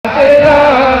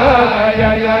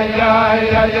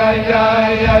Hi,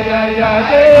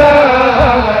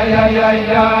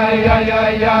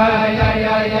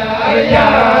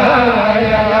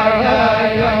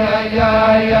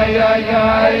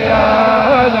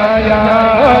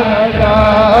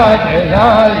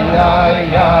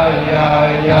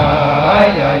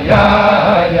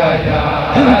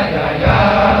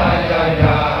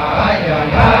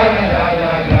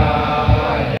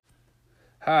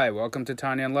 welcome to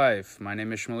Tanya N Life. My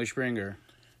name is Springer.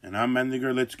 And I'm Mendel,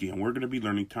 and we're going to be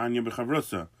learning Tanya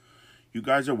B'Chavrusa. You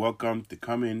guys are welcome to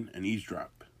come in and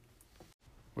eavesdrop.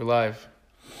 We're live.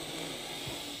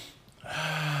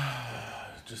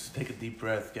 Just take a deep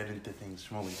breath, get into things,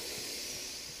 Shmuley.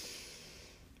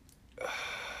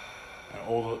 And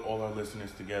all our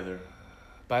listeners together.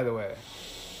 By the way,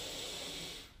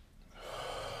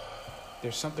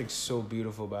 there's something so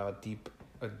beautiful about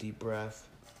a deep breath.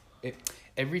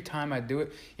 Every time I do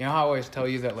it, you know how I always tell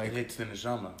you that, like... It hits the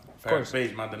neshama. Of course. Yeah?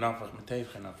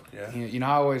 You know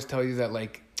how I always tell you that,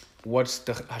 like, what's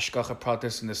the hashgacha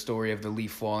pratis in the story of the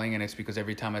leaf falling? And it's because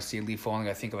every time I see a leaf falling,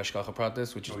 I think of hashgacha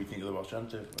pratis, which is... Or you think of the Baal Shem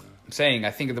Tov. I'm saying,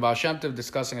 I think of the Baal Shem Tov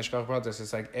discussing hashgacha pratis.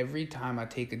 It's like every time I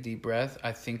take a deep breath,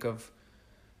 I think of...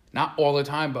 Not all the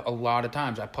time, but a lot of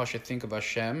times, I think of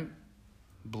Hashem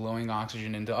blowing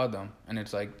oxygen into Adam. And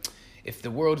it's like... If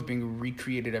the world's being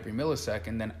recreated every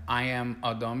millisecond, then I am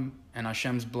Adam and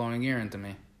Hashem's blowing air into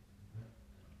me.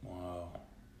 Wow.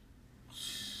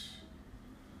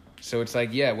 So it's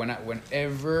like, yeah,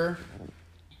 whenever,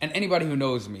 and anybody who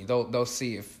knows me, they'll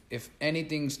see if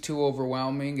anything's too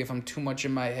overwhelming, if I'm too much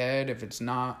in my head, if it's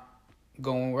not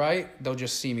going right, they'll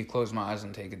just see me close my eyes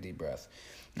and take a deep breath.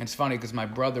 And it's funny because my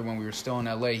brother, when we were still in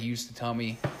LA, he used to tell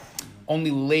me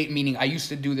only late, meaning I used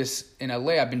to do this in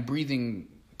LA. I've been breathing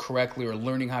correctly or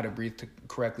learning how to breathe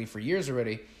correctly for years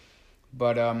already,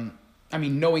 but I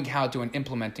mean, knowing how to and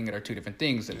implementing it are two different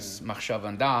things. It's machshava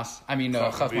and das. I mean,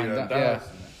 chachma and das.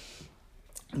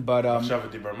 Yeah. But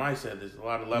machshava dibar said there's a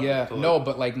lot of levels. Yeah, no,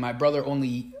 but like my brother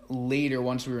only later,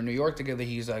 once we were in New York together,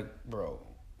 he's like, bro,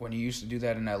 when you used to do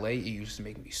that in LA, it used to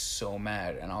make me so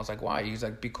mad. And I was like, why? He's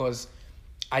like, because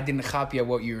I didn't copy at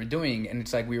what you were doing, and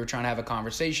it's like we were trying to have a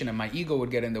conversation, and my ego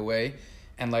would get in the way.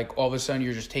 And like all of a sudden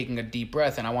you're just taking a deep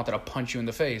breath and I wanted to punch you in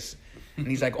the face. And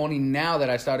he's like, only now that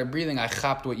I started breathing, I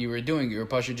chopped what you were doing. You were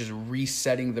partially just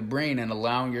resetting the brain and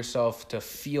allowing yourself to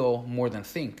feel more than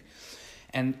think.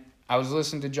 And I was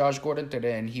listening to Josh Gordon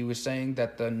today, and he was saying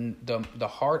that the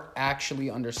heart actually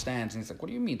understands. And he's like, what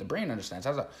do you mean? The brain understands.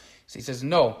 How's that? So he says,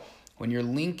 no, when you're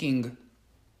linking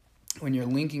the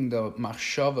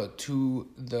machshava to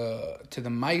the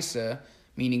maisa,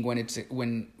 meaning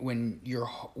when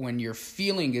your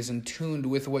feeling is in tune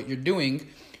with what you're doing,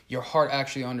 your heart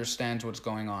actually understands what's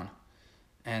going on.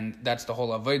 And that's the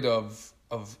whole avodah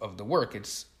of the work.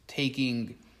 It's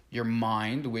taking your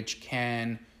mind, which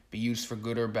can be used for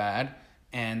good or bad,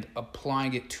 and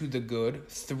applying it to the good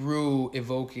through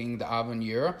evoking the Avon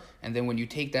Yira. And then when you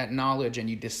take that knowledge and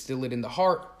you distill it in the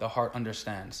heart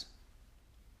understands.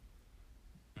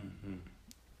 Mm-hmm.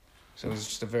 So it's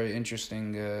just a very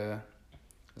interesting...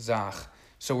 Zach.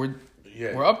 So we're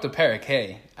up to Perek.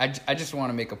 Hey, I just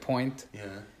want to make a point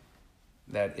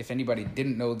that if anybody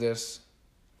didn't know this,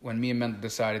 when me and Mendel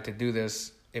decided to do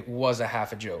this, it was a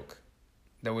half a joke.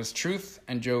 There was truth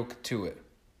and joke to it.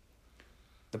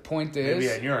 The point is...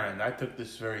 Maybe on your end, I took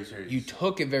this very seriously. You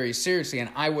took it very seriously, and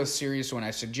I was serious when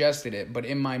I suggested it, but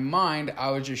in my mind, I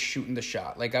was just shooting the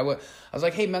shot. Like I was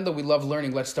like, hey, Mendel, we love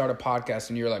learning. Let's start a podcast.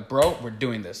 And you're like, bro, we're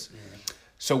doing this. Yeah.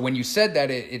 So when you said that,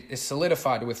 it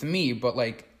solidified with me, but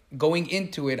like going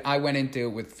into it, I went into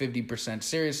it with 50%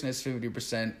 seriousness,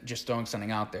 50% just throwing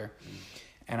something out there.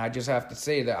 And I just have to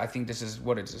say that I think this is,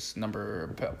 what is this,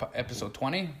 episode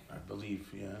 20? I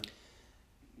believe, yeah.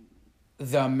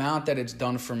 The amount that it's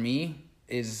done for me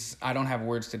is, I don't have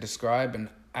words to describe, and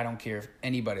I don't care if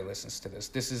anybody listens to this.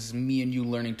 This is me and you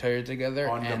learning Torah together.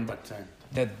 100%. And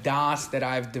the das that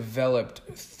I've developed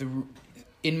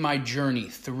in my journey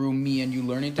through me and you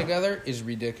learning together is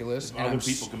ridiculous. And other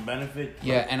people can benefit.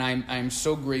 Yeah, and I'm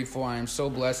so grateful. I am so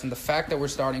blessed. And the fact that we're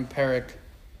starting Perek,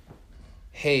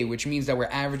 which means that we're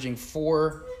averaging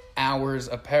 4 hours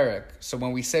a Perek. So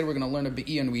when we said we're going to learn a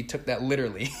Be'iyun, we took that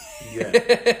literally.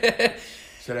 Yeah.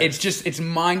 So it's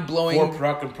mind-blowing. 4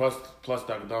 prakim plus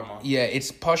Dagdama. Yeah,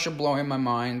 it's pasha blowing my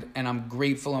mind. And I'm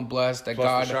grateful and blessed that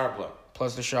plus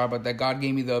the Sharba, that God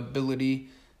gave me the ability,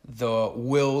 the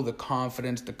will, the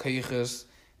confidence, the keiches,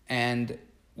 and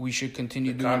we should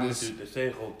continue doing this.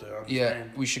 Yeah,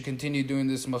 we should continue doing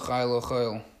this.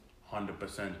 100%.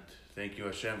 Thank you,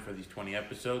 Hashem, for these 20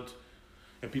 episodes.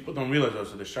 And people don't realize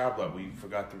also the Shabbat, we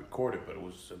forgot to record it, but it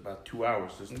was about 2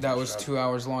 hours. That was 2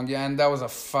 hours long, yeah, and that was a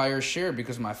fire share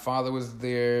because my father was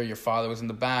there, your father was in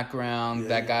the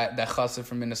background, that chassid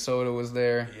from Minnesota was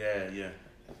there. Yeah.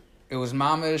 It was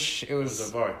mamish. It was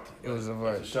a vart. It was a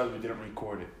vart. It's a Shabbat, we didn't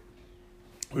record it.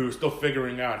 We were still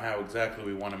figuring out how exactly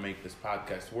we want to make this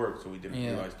podcast work, so we didn't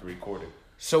realize to record it.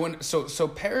 So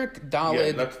Perek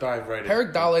Daled. Yeah, let's dive right in.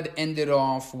 Perek Daled ended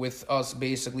off with us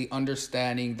basically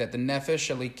understanding that the Nefesh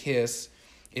Elikis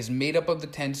is made up of the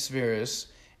 10 spheres,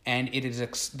 and it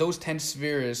is those 10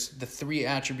 spheres, the 3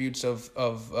 attributes of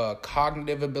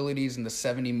cognitive abilities and the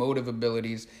 7 emotive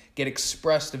abilities, get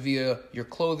expressed via your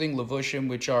clothing, levushim,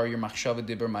 which are your machshava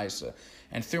dibur maisa.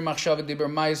 And through machshava dibur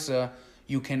maisa,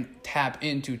 you can tap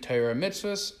into Torah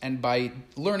mitzvahs, and by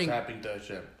learning tapping to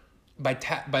Hashem.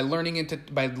 By learning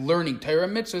Torah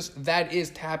mitzvahs, that is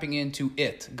tapping into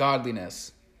it,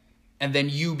 godliness, and then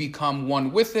you become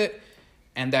one with it,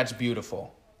 and that's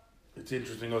beautiful. It's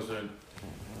interesting also.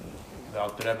 The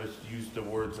Alter Rebbe used the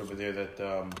words over there that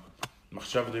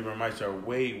machshava dibur maisa are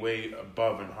way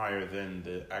above and higher than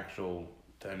the actual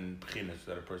 10 beginners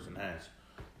that a person has.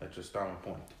 That's just on a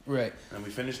point. Right. And we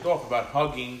finished off about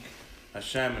hugging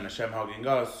Hashem and Hashem hugging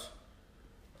us.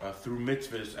 Through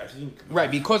mitzvahs, I think. Right,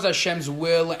 because Hashem's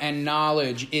will and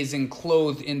knowledge is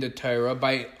enclosed in the Torah,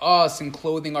 by us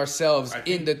enclothing ourselves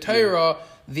in the Torah,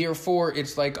 therefore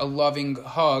it's like a loving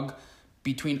hug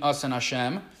between us and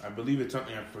Hashem. I believe it's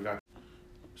something I forgot.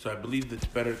 So I believe it's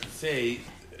better to say,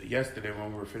 yesterday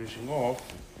when we were finishing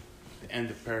off, the end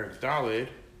of Perek Daled,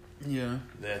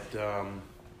 that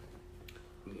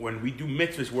when we do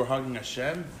mitzvahs, we're hugging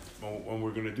Hashem. When we're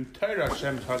going to do Torah,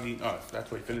 Hashem's hugging us. That's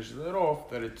why he finishes it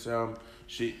off. That it's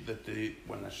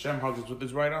when Hashem hugs us with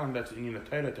his right arm, that's in the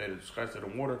Torah. Torah is chesed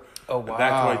and water. Oh wow! And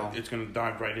that's why it's going to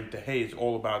dive right into Hey. It's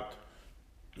all about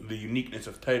the uniqueness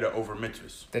of Torah over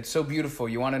mitzvahs. That's so beautiful.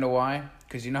 You want to know why?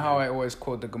 Because you know how I always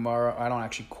quote the Gemara. I don't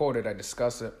actually quote it. I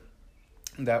discuss it.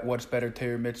 That what's better,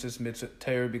 Torah mitzvahs,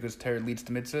 Torah because Torah leads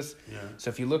to mitzvahs. Yeah. So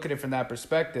if you look at it from that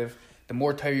perspective, the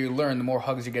more Torah you learn, the more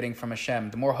hugs you're getting from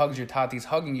Hashem. The more hugs your Tati's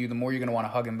hugging you, the more you're going to want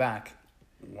to hug him back.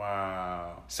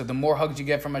 Wow. So the more hugs you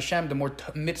get from Hashem, the more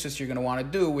mitzvahs you're going to want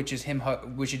to do, which is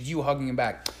you hugging him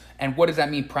back. And what does that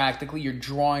mean practically? You're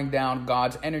drawing down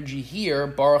God's energy here,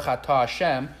 Baruch Atah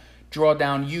Hashem. Draw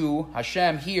down you,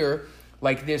 Hashem, here,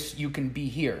 like this, you can be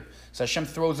here. So Hashem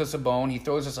throws us a bone, he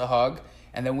throws us a hug,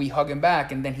 and then we hug him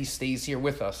back, and then he stays here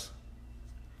with us.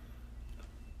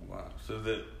 Wow. So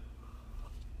the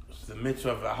mitzvah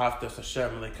of Ahavtas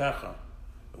Hashem Lekecha,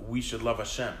 we should love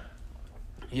Hashem.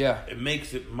 Yeah. It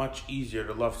makes it much easier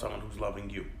to love someone who's loving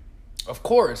you. Of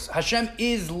course. Hashem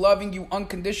is loving you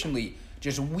unconditionally.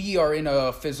 Just we are in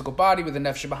a physical body with a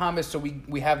nefesh bahamis, so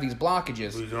we have these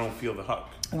blockages. We don't feel the hug.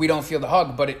 We don't feel the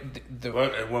hug, but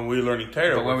when we're learning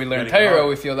Torah,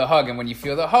 we feel the hug, and when you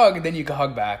feel the hug, then you can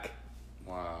hug back.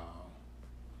 Wow.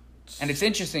 And it's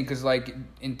interesting because, like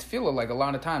in tefillah, like a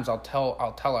lot of times I'll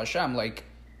tell Hashem, like,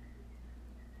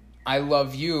 I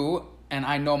love you, and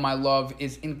I know my love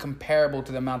is incomparable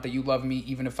to the amount that you love me,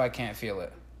 even if I can't feel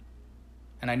it.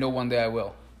 And I know one day I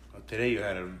will. Well, today you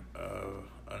had an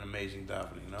amazing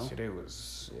davening, no? Today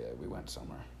was, we went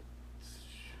somewhere.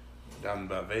 Down in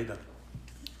Baveda.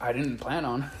 I didn't plan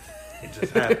on. It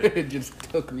just happened. It just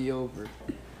took me over.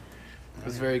 It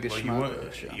was very good.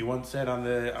 You once said on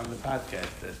the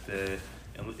podcast that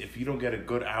if you don't get a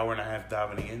good hour and a half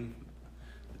davening in,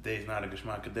 the day is not a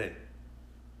geschmack day.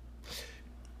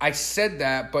 I said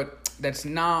that, but that's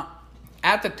not...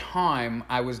 At the time,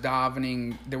 I was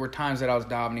davening... There were times that I was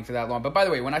davening for that long. But by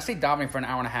the way, when I say davening for an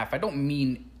hour and a half, I don't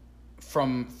mean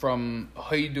from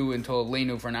Haidu until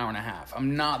Leinu for an hour and a half.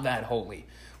 I'm not that holy.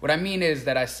 What I mean is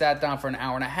that I sat down for an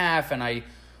hour and a half and I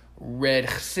read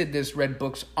Chassidus, read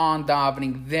books on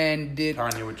davening, then did...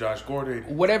 Tanya with Josh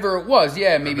Gordon. Whatever it was,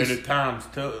 yeah. Maybe times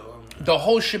too. The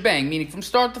whole shebang, meaning from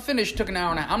start to finish, took an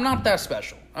hour and a half. I'm not that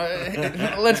special.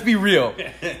 Let's be real.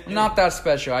 I'm not that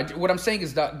special. What I'm saying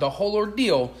is that the whole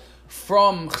ordeal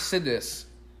from Chassidus,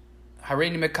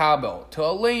 Hareini Mekabel, to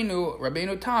Aleinu,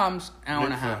 Rabbeinu Tam's, hour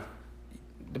and a half.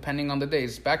 Depending on the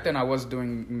days. Back then I was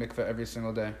doing mikveh every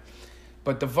single day.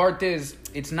 But the vart is,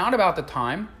 it's not about the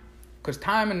time, because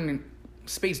time and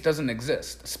space doesn't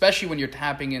exist, especially when you're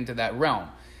tapping into that realm.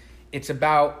 It's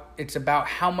about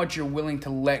how much you're willing to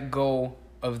let go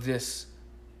of this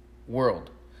world.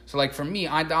 So like for me,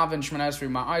 I daven Shemona Esrei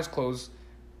with my eyes closed,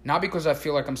 not because I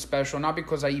feel like I'm special, not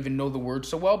because I even know the words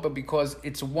so well, but because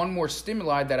it's one more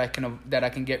stimuli that I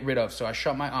can get rid of. So I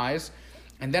shut my eyes,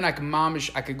 and then I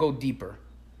could go deeper,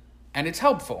 and it's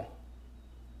helpful.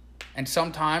 And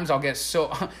sometimes I'll get so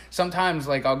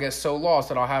lost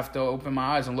that I'll have to open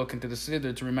my eyes and look into the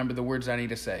siddur to remember the words I need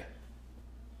to say.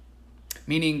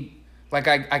 Meaning, like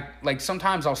I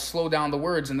sometimes I'll slow down the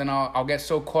words and then I'll get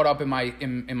so caught up in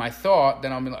my thought,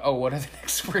 then I'll be like, oh, what are the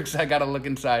next words I gotta look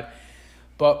inside?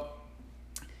 But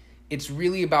it's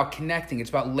really about connecting. It's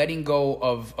about letting go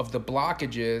of the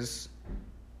blockages,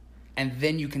 and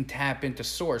then you can tap into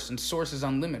source, and source is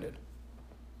unlimited.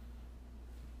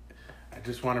 I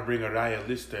just want to bring a raya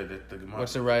lister that the Gemara...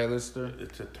 What's a raya lister?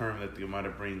 It's a term that the Gemara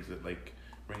brings that like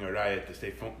bring a raya to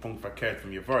say punkt verkehrt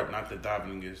from your vart. Not that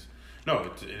davening is... No,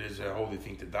 it is a holy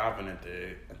thing to daven and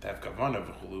to have kavanah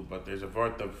v'chulu, but there's a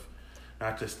vart of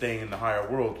not just staying in the higher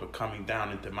world, but coming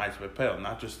down into Ma'is V'Pel,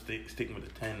 not just sticking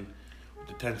with the 10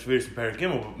 spheres in Perek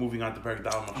Gimel, but moving on to Perek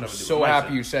Dal. I'm so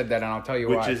happy you said that, and I'll tell you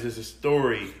why. Which is a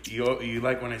story. You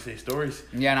like when I say stories?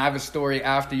 Yeah, and I have a story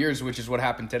after yours, which is what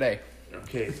happened today.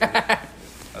 Okay,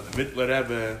 so the Mittler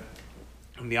Rebbe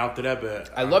and the Alter Rebbe.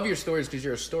 I love your stories because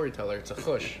you're a storyteller. It's a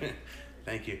chush.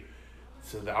 Thank you.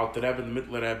 So the Alter Rebbe and the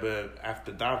Mittler Rebbe,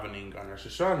 after davening on Rosh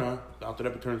Hashanah, the Alter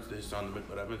Rebbe turns to his son, the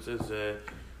Mittler Rebbe, and says,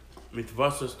 "Mit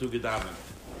vasas du gedaven."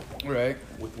 Right.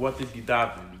 With what did you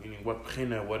daven? Meaning, what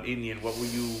pchina, what Indian, what were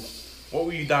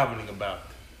you davening about?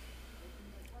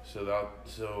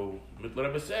 So Mittler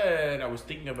Rebbe said, I was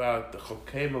thinking about the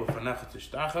chokemel fanachat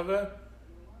tishtachave,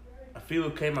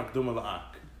 afilu kemak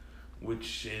dumalak,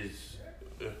 which is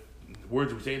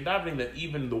words we say in davening that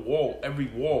even the wall,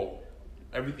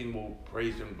 everything will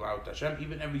praise and glow to Hashem.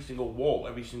 Even every single wall,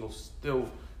 every single still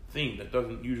thing that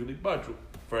doesn't usually budge,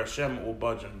 for Hashem it will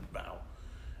budge and bow.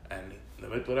 And the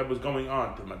Mittler Rebbe was going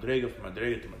on to Madrega, from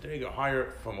Madrega to Madrega,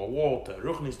 higher, from a wall to a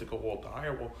ruchnistic wall to a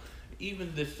higher wall.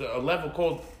 Even this level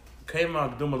called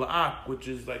Kema Gdum La'ak, which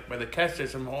is like by the Kesser,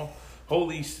 some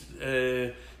holy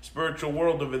spiritual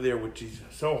world over there, which is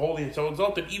so holy and so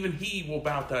exalted, even he will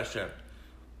bow to Hashem.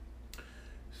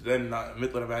 So then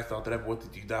Mittler Rebbe asked Alter Rebbe, what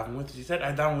did you daven with? He said,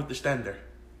 I daven with the stender.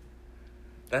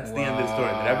 That's the end of the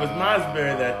story.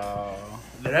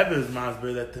 The Rebbe was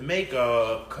masber that to make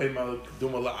a Kema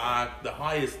Gdum La'ak, the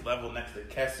highest level next to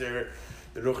Kesser,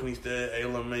 the Ruchnis, the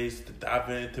Elamis, the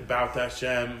daven, to bow to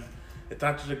Hashem, it's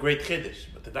not just a great chiddush,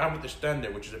 but the daven with the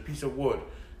stender, which is a piece of wood,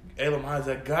 Elam has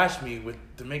a gashmi,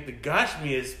 to make the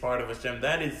gashmi as part of Hashem,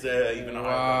 that is even a higher level.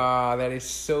 Wow, that is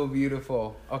so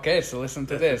beautiful. Okay, so listen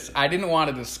to this. I didn't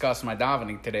want to discuss my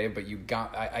davening today, but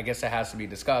I guess it has to be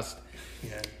discussed.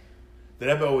 Yeah. The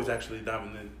Rebbe always actually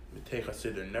davened in Techa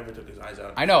Siddur and never took his eyes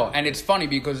out. I know, and it's funny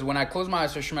because when I close my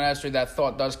eyes for Shemoneh Esrei, that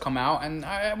thought does come out, and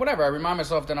I remind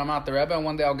myself that I'm not the Rebbe, and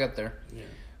one day I'll get there. Yeah.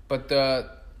 But I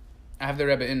have the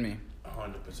Rebbe in me.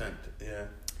 100%, yeah.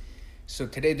 So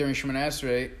today during Shemoneh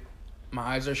Esrei, my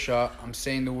eyes are shut. I'm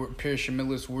saying the word Pirush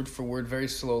HaMilos word for word very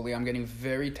slowly. I'm getting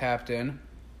very tapped in,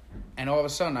 and all of a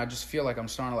sudden I just feel like I'm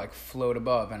starting to like float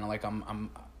above, and like I'm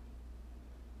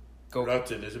go.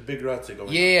 Ratze, there's a big ratze going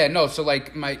on. Yeah, no. So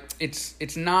like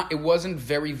it wasn't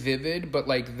very vivid, but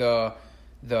like the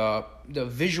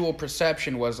visual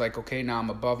perception was like, okay, now I'm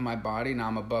above my body, now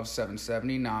I'm above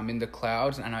 770, now I'm in the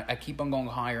clouds, and I keep on going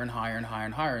higher and higher and higher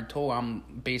and higher until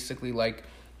I'm basically like,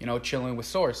 chilling with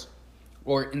Source,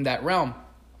 or in that realm.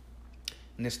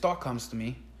 And this thought comes to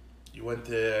me. You went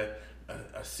to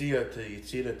Asiya to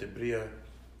Yitzira to Bria.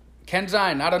 Ken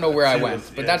Zion, I don't know where I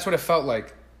went, but that's what it felt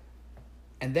like.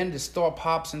 And then this thought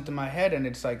pops into my head, and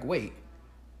it's like, wait,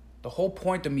 the whole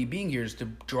point of me being here is to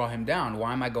draw him down.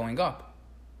 Why am I going up?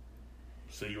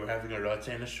 So you were having a ratze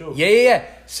and a show. Yeah.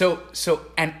 So,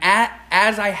 and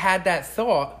as I had that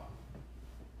thought,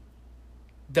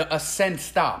 the ascent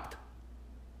stopped.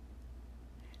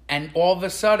 And all of a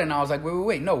sudden, I was like,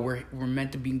 wait, no, we're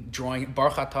meant to be drawing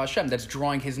Baruch Atah Hashem. That's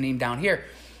drawing his name down here.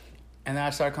 And then I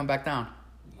started coming back down.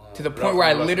 Wow. To the point where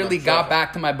I literally got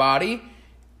back to my body,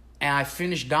 and I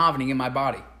finished davening in my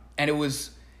body. And it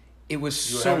was you were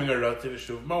so... having a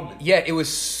Ratzeh moment. Yeah, it was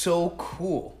so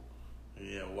cool.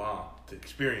 Yeah, wow. To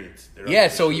experience. Yeah,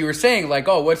 so you were saying, like,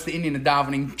 oh, what's the Indian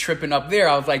davening tripping up there?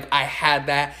 I was like, I had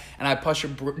that, and I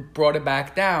brought it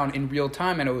back down in real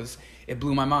time, and it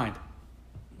blew my mind.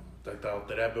 Like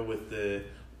the Rebbe with the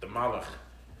malach.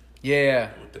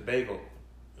 Yeah. With the bagel.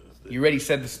 You already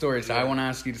said the story, so I want to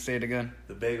ask you to say it again.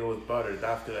 The bagel with butter.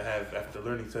 Dafka have, after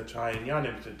learning such high in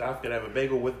Yanim, so Dafka have a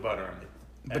bagel with butter on it.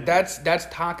 But that's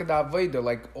Taka Daveda.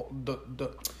 Like,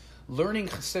 the learning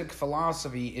Hasidic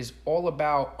philosophy is all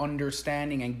about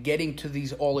understanding and getting to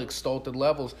these all exalted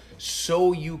levels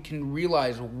so you can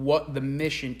realize what the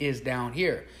mission is down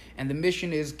here. And the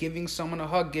mission is giving someone a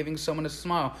hug, giving someone a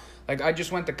smile. Like, I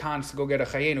just went to Kans to go get a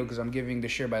Chayenu because I'm giving the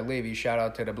shir by Levi. Shout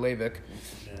out to the Blevik.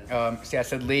 See, I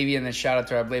said Levi and then shout out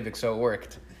to Rab Leivik, so it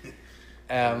worked.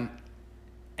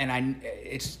 And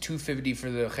it's $2.50 for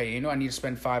the chayenu. I need to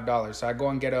spend $5, so I go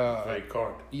and get a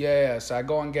card. Yeah. So I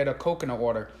go and get a coconut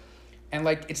water, and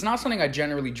like it's not something I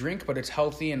generally drink, but it's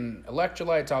healthy and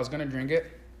electrolytes. I was gonna drink it,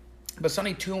 but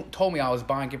somebody told me I was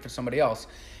buying it for somebody else.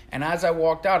 And as I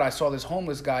walked out, I saw this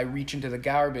homeless guy reach into the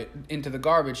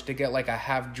garbage to get like a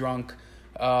half drunk,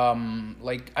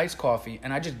 like iced coffee,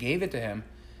 and I just gave it to him.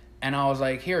 And I was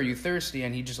like, "Here, are you thirsty?"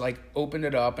 And he just like opened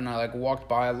it up, and I like walked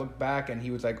by, I looked back, and he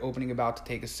was like opening about to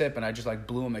take a sip, and I just like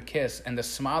blew him a kiss, and the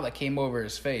smile that came over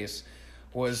his face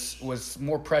was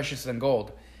more precious than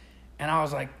gold. And I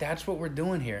was like, "That's what we're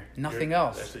doing here, nothing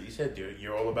else." That's what you said.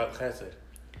 You're all about chesed.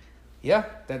 Yeah,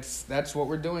 that's what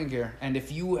we're doing here. And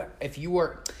if you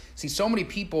are, see, so many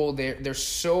people, they're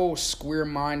so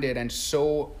square-minded and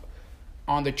so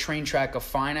on the train track of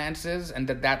finances, and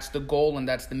that's the goal, and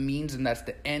that's the means, and that's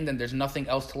the end, and there's nothing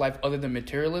else to life other than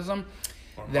materialism.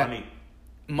 Or money.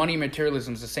 Money,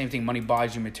 materialism is the same thing. Money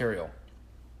buys you material.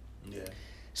 Yeah.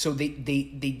 So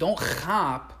they don't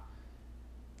chop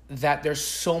that there's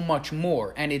so much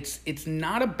more, and it's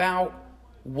not about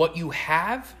what you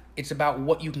have. It's about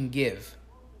what you can give.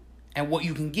 And what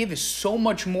you can give is so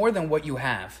much more than what you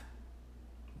have.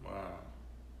 Wow.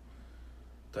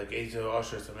 It's like Ezo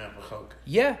Usher,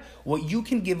 yeah. What you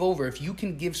can give over, if you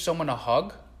can give someone a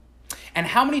hug. And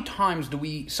how many times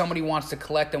somebody wants to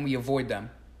collect and we avoid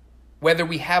them? Whether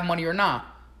we have money or not.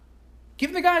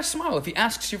 Give the guy a smile. If he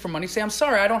asks you for money, say, "I'm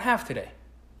sorry, I don't have today."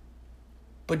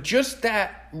 But just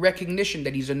that recognition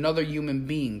that he's another human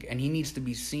being and he needs to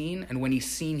be seen, and when he's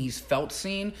seen, he's felt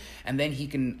seen, and then he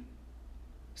can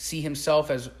see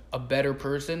himself as a better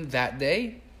person that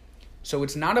day. So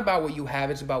it's not about what you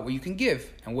have, it's about what you can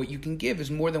give. And what you can give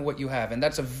is more than what you have. And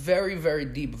that's a very, very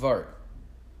deep vart.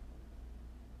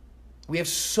 We have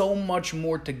so much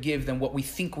more to give than what we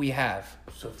think we have.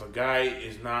 So if a guy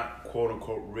is not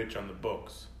quote-unquote rich on the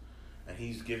books, and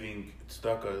he's giving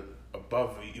tzedakah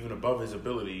even above his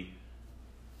ability,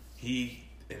 he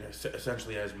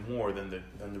essentially has more than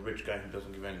the rich guy who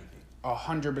doesn't give anything.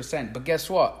 100%. But guess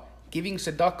what? Giving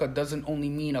tzedakah doesn't only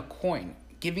mean a coin.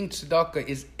 Giving tzedakah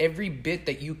is every bit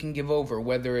that you can give over,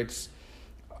 whether it's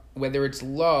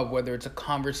love, whether it's a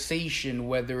conversation,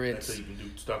 whether it's... So you can do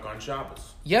tzedakah on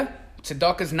Shabbos. Yeah.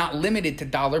 Tzedakah is not limited to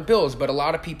dollar bills, but a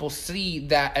lot of people see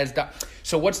that as...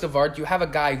 So what's the vart? You have a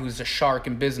guy who's a shark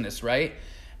in business, right?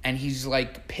 And he's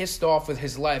like pissed off with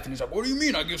his life, and he's like, "What do you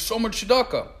mean? I give so much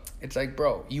tzedakah." It's like,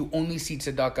 bro, you only see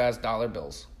tzedakah as dollar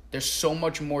bills. There's so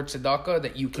much more tzedakah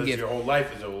that you can give. Because your whole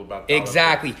life is all about dollar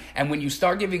exactly. bills. And when you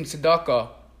start giving tzedakah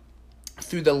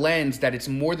through the lens that it's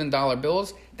more than dollar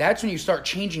bills, that's when you start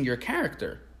changing your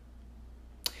character.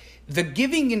 The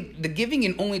giving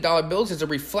in only dollar bills is a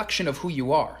reflection of who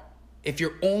you are. If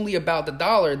you're only about the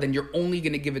dollar, then you're only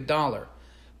going to give $1.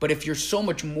 But if you're so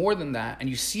much more than that, and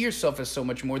you see yourself as so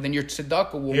much more, then your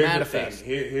tzedakah will manifest.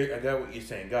 Here, I got what you're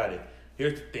saying. Got it.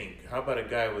 Here's the thing. How about a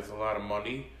guy with a lot of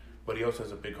money, but he also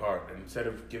has a big heart? And instead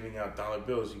of giving out dollar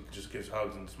bills, he just gives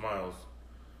hugs and smiles.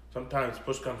 Sometimes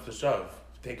push comes to shove.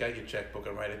 Take out your checkbook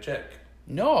and write a check.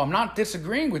 No, I'm not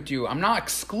disagreeing with you. I'm not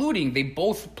excluding. They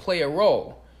both play a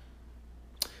role.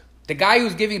 The guy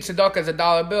who's giving tzedakah as a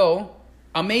dollar bill,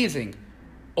 amazing.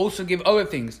 Also give other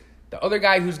things. The other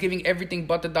guy who's giving everything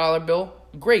but the dollar bill,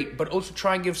 great, but also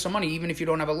try and give some money even if you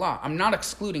don't have a lot. I'm not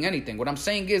excluding anything. What I'm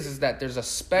saying is that there's a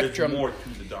spectrum. There's more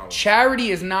to the dollar.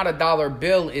 Charity is not a dollar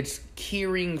bill. It's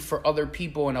caring for other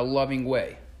people in a loving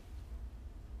way.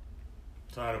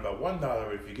 It's not about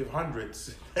 $1. If you give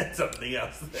hundreds, that's something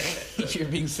else. You're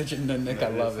being such a nunnik. I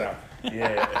love it.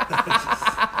 Yeah.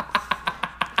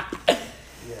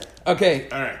 Yeah. Okay.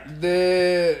 All right.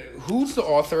 Who's the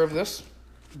author of this?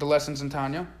 The Lessons in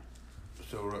Tanya?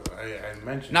 So I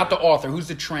mentioned... Not the author. Who's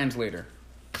the translator?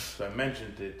 So I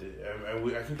mentioned it.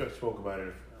 I think I spoke about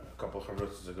it a couple of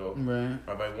Chavrosas ago. Right.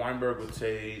 Rabbi Weinberg would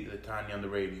say the Tanya on the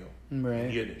radio. Right.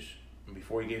 In Yiddish. And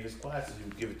before he gave his classes, he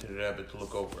would give it to the Rebbe to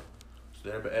look over. So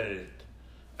the Rebbe edited it.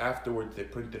 Afterwards, they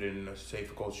printed it in a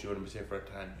sefer called Shiurim B'Sefer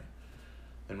Tanya.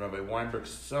 And Rabbi Weinberg's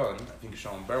son, I think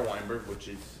Shalom Ber Weinberg, which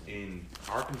is in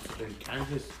Arkansas, in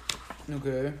Kansas.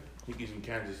 Okay. I think he's in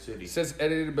Kansas City. It says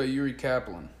edited by Yuri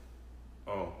Kaplan.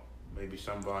 Oh, maybe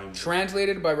some volume.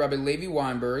 Translated by Rabbi Levi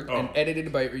Weinberg and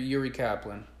edited by Yuri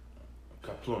Kaplan.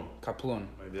 Kaplun.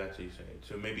 Maybe that's how you say it.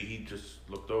 So maybe he just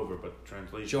looked over, but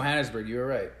translation. Johannesburg, you were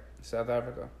right. South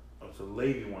Africa. Oh, so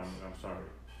Levi Weinberg, I'm sorry.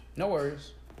 No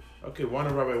worries. Okay, one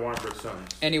of Rabbi Weinberg's sons.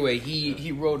 Anyway,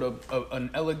 he wrote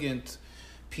an elegant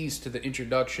piece to the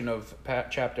introduction of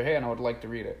chapter Hey, and I would like to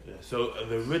read it. Yeah, so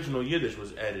the original Yiddish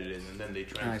was edited, and then they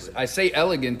translated. I say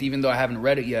elegant, even though I haven't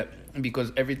read it yet,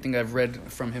 because everything I've read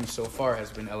from him so far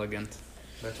has been elegant.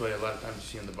 That's why a lot of times you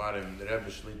see on the bottom the Rebbe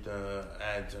Shlita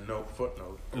adds a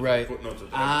footnote. Right. Footnotes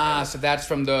of the Rebbe so that's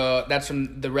from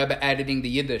the Rebbe editing the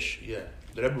Yiddish. Yeah,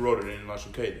 the Rebbe wrote it in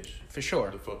Lashon Kodesh. For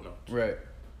sure. The footnotes. Right.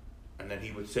 And then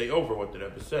he would say over what the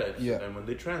Rebbe said. Yeah. And when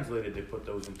they translated, they put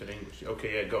those into the English.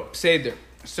 Okay, yeah, go. Seder.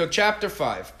 So chapter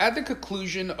 5. At the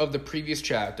conclusion of the previous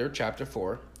chapter, chapter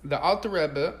 4, the Alter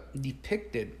Rebbe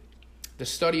depicted the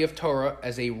study of Torah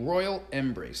as a royal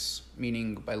embrace,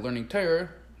 meaning by learning Torah,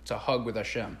 it's a hug with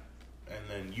Hashem. And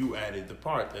then you added the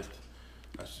part that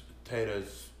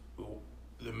Torah's,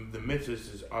 the mitzvah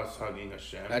is us hugging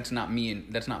Hashem. That's not me,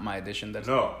 that's not my addition. That's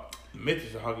no. The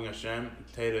mitzvah is hugging Hashem,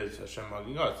 Torah is Hashem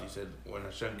hugging us. He said, when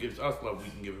Hashem gives us love, we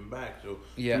can give him back. So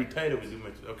through Torah, we do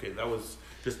mitzvah. Okay, that was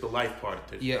just the life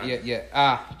part.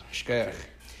 Shkech.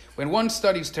 When one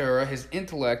studies Torah, his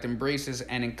intellect embraces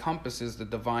and encompasses the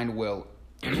divine will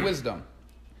and wisdom.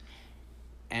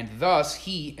 And thus,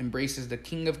 he embraces the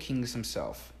King of Kings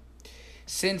himself,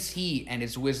 since he and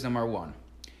his wisdom are one.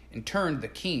 In turn, the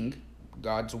King,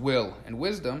 God's will and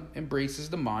wisdom, embraces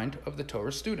the mind of the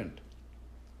Torah student.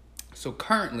 So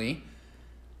currently,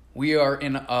 we are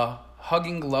in a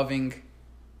hugging, loving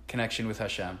connection with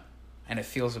Hashem, and it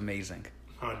feels amazing.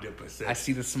 100%. I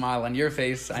see the smile on your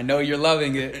face. I know you're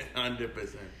loving it.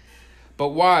 100%. But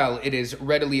while it is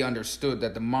readily understood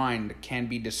that the mind can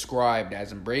be described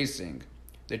as embracing,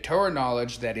 the Torah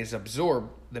knowledge that is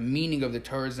absorbed, the meaning of the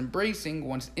Torah's embracing,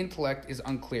 one's intellect is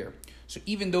unclear. So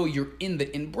even though you're in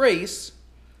the embrace,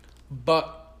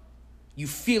 but you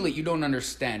feel it, you don't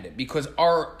understand it, because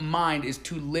our mind is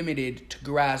too limited to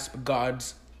grasp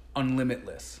God's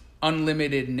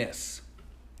unlimitedness.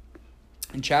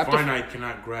 In chapter finite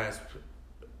cannot grasp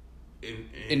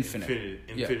infinity.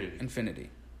 Yeah, infinity.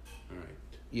 All right.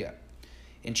 Yeah.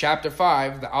 In chapter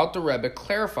 5, the Alter Rebbe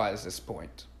clarifies this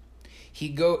point. He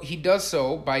does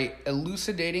so by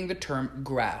elucidating the term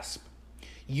grasp,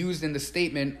 used in the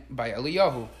statement by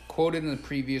Eliyahu, quoted in the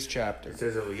previous chapter. It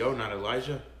says Eliyahu, not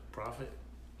Elijah, prophet?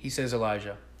 He says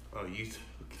Elijah. Oh, okay.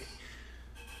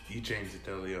 You changed it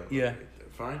to Eliyahu. Yeah. Okay.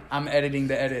 Fine. I'm editing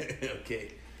the edit.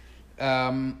 Okay.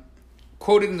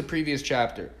 Quoted in the previous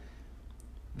chapter,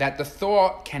 that the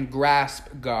thought can grasp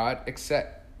God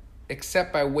except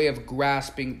by way of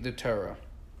grasping the Torah.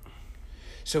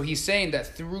 So he's saying that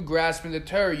through grasping the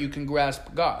Torah, you can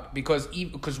grasp God. Because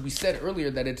we said earlier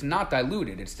that it's not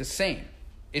diluted. It's the same.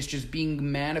 It's just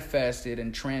being manifested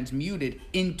and transmuted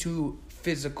into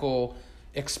physical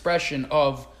expression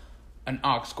of an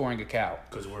ox scoring a cow.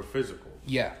 Because we're physical.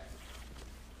 Yeah.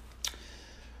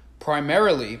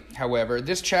 Primarily, however,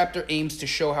 this chapter aims to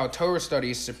show how Torah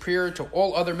study is superior to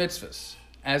all other mitzvahs.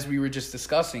 As we were just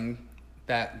discussing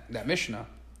that Mishnah.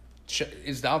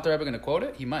 Is the Alter Rebbe going to quote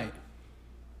it? He might.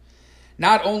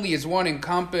 Not only is one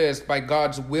encompassed by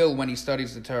God's will when he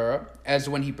studies the Torah, as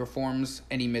when he performs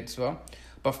any mitzvah,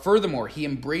 but furthermore, he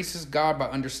embraces God by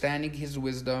understanding his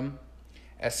wisdom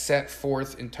as set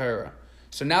forth in Torah.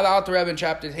 So now the Alter Rebbe in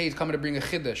chapter 8 is coming to bring a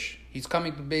chiddush. He's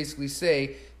coming to basically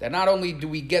say that not only do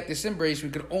we get this embrace, we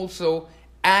can also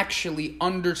actually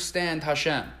understand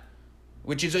Hashem,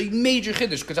 which is a major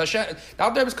chiddush, because Hashem, the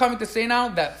Alter Rebbe is coming to say now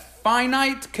that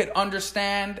finite could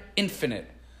understand infinite.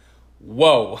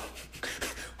 Whoa.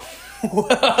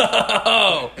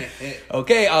 Whoa.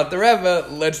 Okay, Alter Rebbe,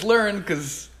 let's learn,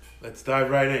 because let's dive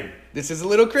right in. This is a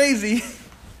little crazy.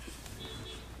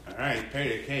 All right,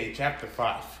 okay, chapter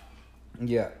 5.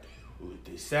 Yeah.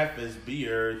 The Seth is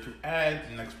beer to add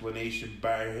an explanation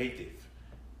by Hatif.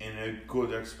 And a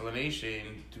good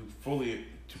explanation to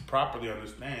properly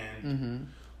understand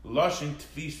Lashon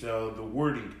Tfisa, the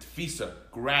wording Tfisa,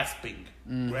 grasping,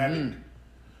 grabbing.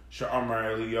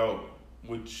 Sha'amar Eliyahu,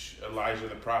 which Elijah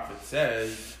the prophet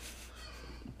says,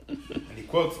 and he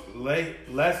quotes, Les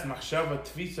machshava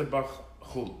Tfisa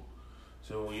b'chul.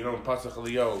 So, Pasach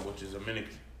Eliyahu, which is a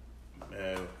minute,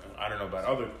 I don't know about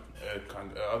other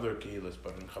kehillas,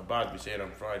 but in Chabad we say it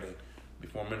on Friday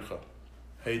before Mincha.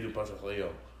 Heidu Pasach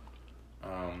Eliyahu.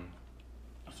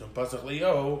 So in Pasach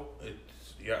Eliyahu,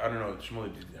 I don't know,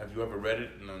 Shmuel, have you ever read it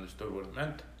and understood what it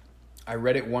meant? I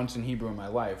read it once in Hebrew in my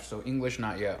life, so English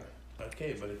not yet.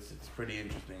 Okay, but it's pretty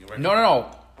interesting. Right? No.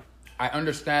 I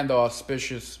understand the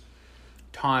auspicious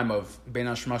time of Ben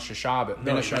Neshmas Shabbat.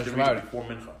 No, you have to read it before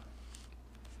Mincha.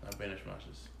 Not Ben Neshmas.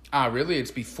 Ah, really?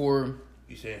 It's before.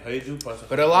 You say Heidu Pasach.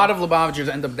 But a lot of Lubavitchers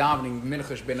end up davening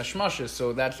Mincha Ben Neshmas,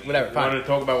 so that's whatever. You want to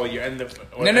talk about what you end up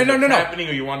no. happening,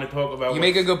 or you want to talk about? You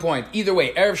make a good point. Either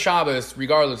way, Erev Shabbos,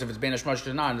 regardless if it's Ben Neshmas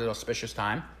or not, it's an auspicious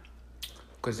time.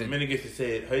 Because the minute gets to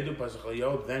say it, Heidu Pasach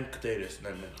Eliyahu, then K'teris,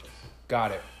 then Mincha.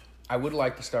 Got it. I would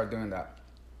like to start doing that.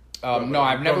 No,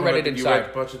 I've never read it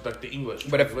inside. But it's like the English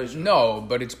but translation.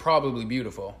 but it's probably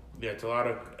beautiful. Yeah, it's a lot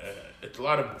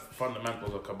of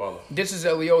fundamentals of Kabbalah. This is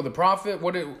Elio the prophet.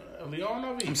 Elio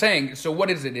Navi. I'm saying. So what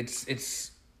is it?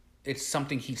 It's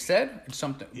something he said. It's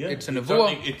something. Yeah, it's a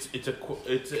nevuah.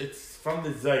 It's from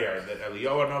the Zohar that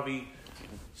Elio Navi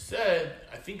said.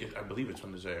 I believe it's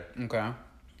from the Zohar. Okay.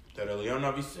 That Elio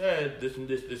Navi said this and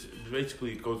this. This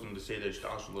basically it goes into the Seder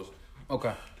Shtashlos.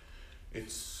 Okay.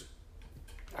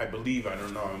 I believe, I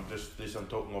don't know, I'm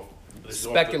talking off...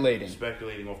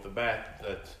 Speculating off the bat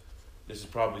that this is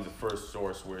probably the first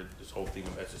source where this whole thing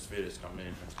of Esesvidus come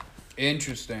in.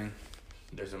 Interesting.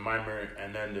 There's a mimer,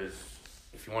 and then there's,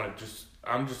 if you want to just...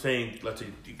 I'm just saying, let's say,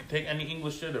 you can take any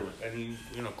English shit or any,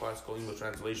 classical English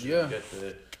translation and get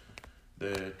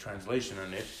the translation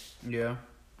on it. Yeah.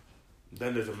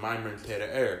 Then there's a mimer in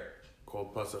Tera'er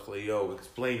called Pasach Leo,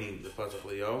 explaining the Pasach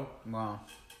Leo. Wow.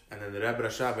 And then the Rebbe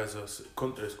Rashab has a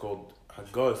contrast called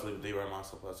Hagos Liv Devar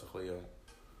Masal Pasach Leo,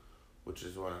 which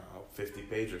is 50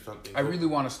 page or something. I really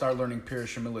want to start learning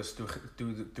Pirush Shemilis through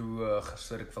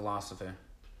Hasidic philosophy.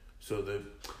 So the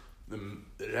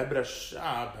Rebbe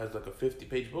Rashab has like a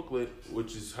 50-page booklet,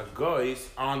 which is Hagos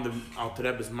on the Alter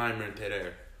Rebbe's Maimer and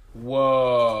Terer.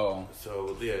 Whoa!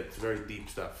 So yeah, it's very deep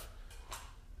stuff.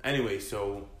 Anyway,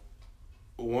 so.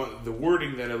 The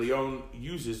wording that Elion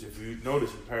uses, if you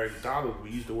notice in Parag Daled,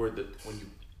 we use the word that when you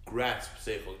grasp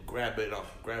seichel, grab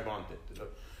onto it.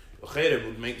 It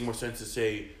would make more sense to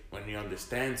say when you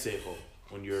understand seichel,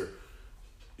 when you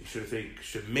should say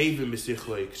shemevim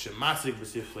b'sichlei, shemasik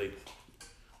b'sichlei,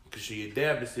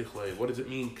 k'sheyedeh b'sichlei. What does it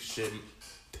mean? Kshem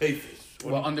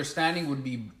Well, understanding would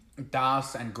be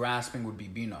das, and grasping would be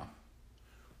bina.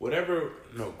 Grabbing.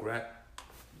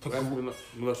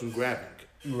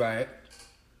 Right.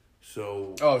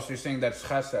 So you're saying that's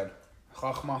chesed,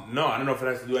 chachma? No, I don't know if it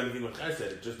has to do anything with chesed.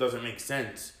 It just doesn't make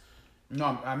sense.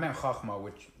 No, I meant chachma,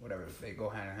 which whatever they go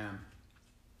hand in hand.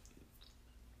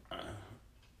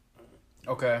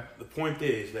 Okay. The point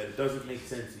is that it doesn't make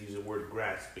sense to use the word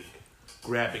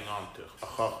grabbing onto a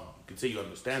chachma. You can say you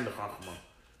understand the chachma,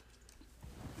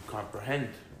 you comprehend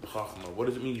the chachma. What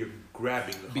does it mean you're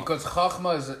grabbing the chachma? Because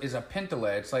chachma is a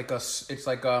pintele. It's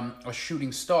like a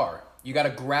shooting star. You got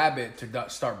to grab it to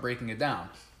start breaking it down.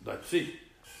 That's it.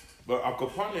 But Al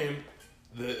Kapanim,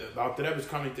 the Alter Rebbe is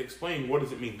coming to explain what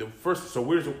does it mean. So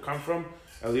where does it come from?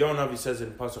 Eliyahu Navi says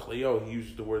in Pasach Leo, he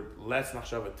uses the word Les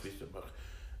Nachshavat Tvistabach.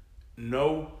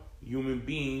 No human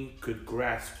being could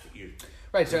grasp you.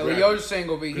 Right. So Eliyahu is saying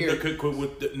over here,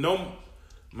 no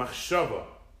machshava,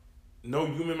 no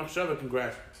human machshava can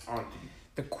grasp onto you.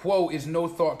 The quote is no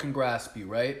thought can grasp you.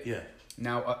 Right. Yeah.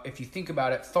 Now, if you think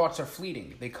about it, thoughts are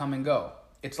fleeting. They come and go.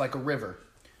 It's like a river.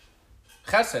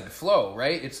 Chesed, flow,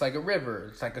 right? It's like a river.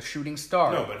 It's like a shooting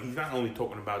star. No, but he's not only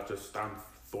talking about just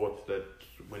thoughts that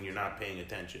when you're not paying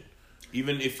attention.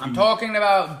 Even if I'm talking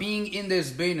about being in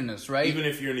this beingness, right? Even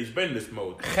if you're in this beingness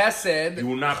mode. Chesed. You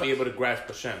will not be able to grasp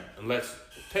Hashem unless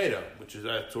Teda,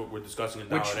 that's what we're discussing in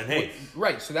Dalet and Hey.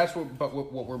 Right, so that's what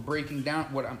we're breaking down.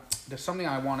 There's something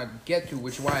I want to get to,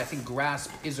 which is why I think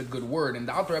grasp is a good word. And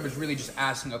the Alter Rebbe is really just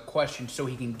asking a question so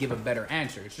he can give a better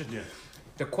answer. It's just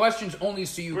the question's only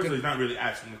so you can. He's not really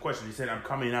asking the question. He said, "I'm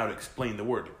coming out to explain the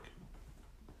word."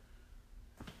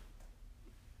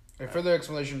 A further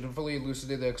explanation to fully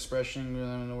elucidate the expression.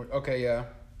 Okay, yeah.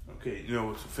 Okay,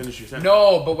 finish your sentence.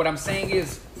 No, but what I'm saying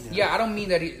is, I don't mean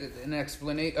that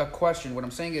a question. What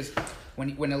I'm saying is,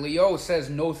 when Elio says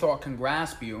no thought can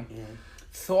grasp you,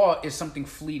 thought is something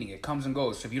fleeting. It comes and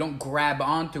goes. So if you don't grab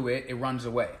onto it, it runs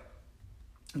away.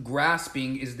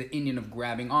 Grasping is the Indian of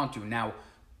grabbing onto. Now,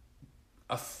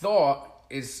 a thought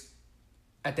is,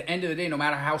 at the end of the day, no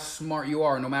matter how smart you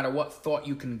are, no matter what thought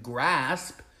you can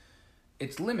grasp,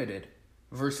 it's limited.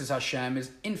 Versus Hashem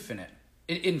is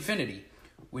infinity.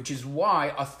 Which is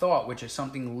why a thought, which is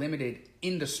something limited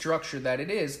in the structure that it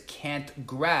is, can't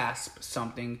grasp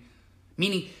something.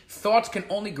 Meaning, thoughts can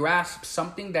only grasp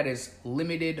something that is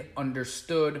limited,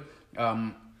 understood,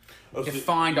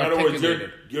 defined, in other articulated.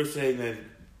 Words, you're saying that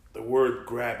the word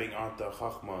grabbing onto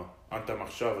chachma, onto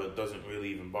machshava, doesn't really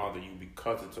even bother you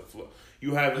because it's a flow.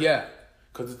 You have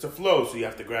because it's a flow, so you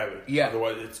have to grab it. Yeah.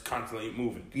 Otherwise, it's constantly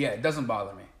moving. Yeah, it doesn't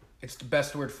bother me. It's the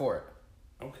best word for it.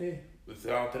 Okay.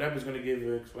 The Alter Rebbe is going to give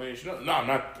an explanation. No, I'm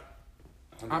not.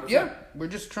 We're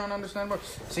just trying to understand more.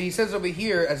 So he says over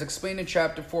here, as explained in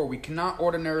chapter 4, we cannot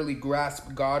ordinarily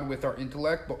grasp God with our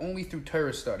intellect, but only through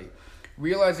Torah study.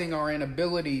 Realizing our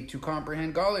inability to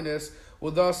comprehend godliness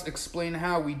will thus explain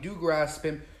how we do grasp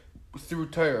Him through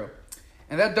Torah.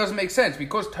 And that does make sense,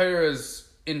 because Torah is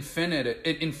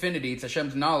infinity, it's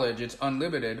Hashem's knowledge, it's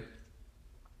unlimited.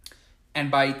 And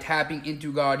by tapping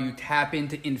into God, you tap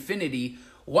into infinity.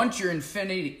 Once you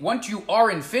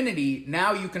are infinity,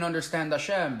 now you can understand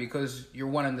Hashem because you're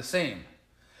one and the same.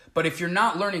 But if you're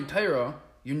not learning Torah,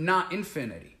 you're not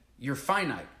infinity. You're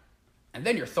finite. And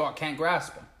then your thought can't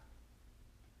grasp him.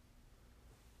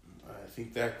 I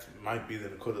think that might be the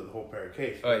code of the whole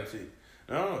parakeh. Right. Let's see.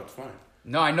 No, it's fine.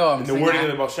 No, I know. In the wording of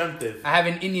the Baal Shem Tov, I have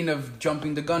an Indian of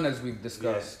jumping the gun as we've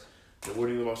discussed. The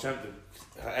wording of the Baal Shem Tov,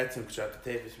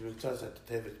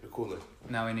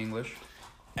 Now in English.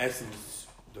 essence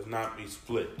does not be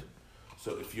split.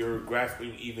 So if you're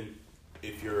grabbing even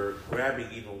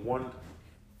one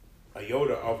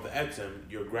iota of the etzem,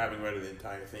 you're grabbing right of the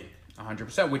entire thing.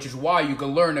 100%, which is why you can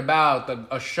learn about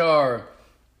a shar,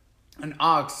 an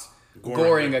ox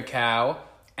goring a cow,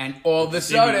 and all of a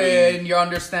sudden you're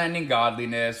understanding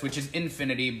godliness, which is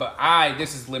infinity. But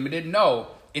this is limited. No,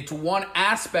 it's one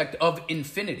aspect of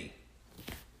infinity.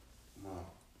 Wow.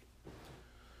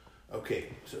 Okay,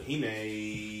 so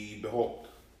hine behold,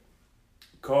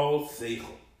 kol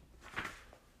seichel.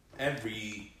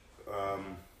 Every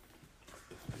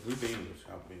read the English.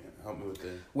 Help me with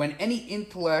the. When any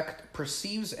intellect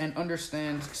perceives and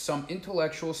understands some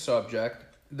intellectual subject,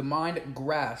 the mind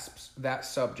grasps that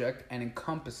subject and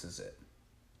encompasses it.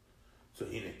 So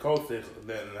in the kol seichel,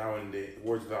 then now in the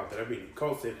words of the Rabbi,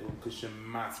 kol seichel kushem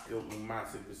maskil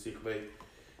umasik v'sichle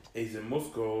is a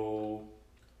musko.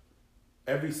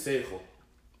 Every seichel,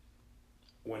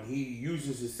 when he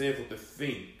uses his seichel to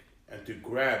think and to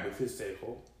grab with his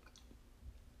seichel.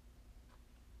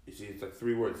 You see, it's like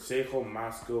three words: seichel,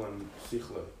 maskil, and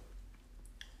sichle.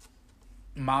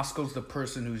 Maskil's the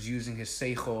person who's using his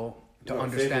seichel to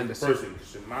understand the person.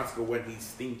 Maskil, when he's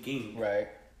thinking, right,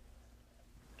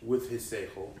 with his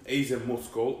seichel, is a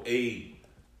muskil, a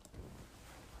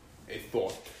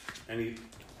thought, an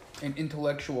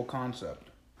intellectual concept,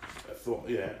 a thought,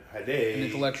 yeah, an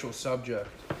intellectual subject.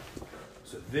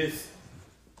 So this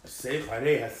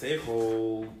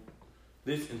seichel,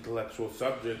 this intellectual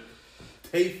subject.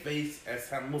 Face as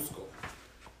hamuskal.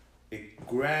 It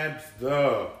grabs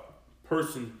the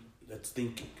person that's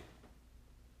thinking.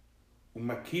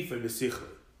 Umakifa b'sichle.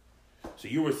 So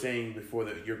you were saying before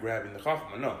that you're grabbing the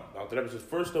chachma. No, the Alter Rebbe says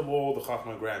first of all the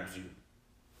chachma grabs you.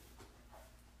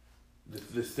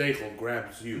 The seichel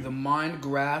grabs you. The mind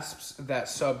grasps that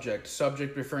subject.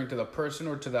 Subject referring to the person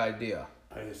or to the idea.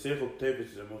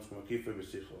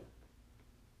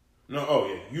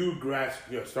 No, you grasp.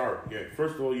 Yeah, sorry. Yeah,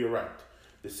 first of all, you're right.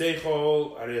 The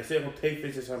seichel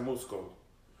tefes es hamuskol,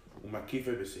 umakife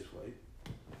b'sichle.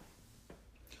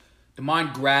 The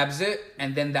mind grabs it,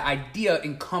 and then the idea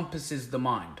encompasses the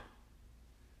mind.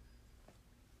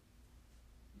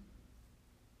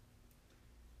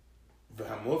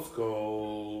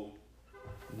 V'hamuskol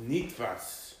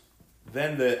nitvas.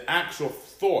 Then the actual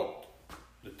thought,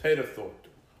 the Torah thought,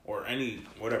 or any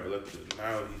whatever.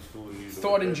 Now he's fooling you.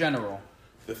 Thought in general.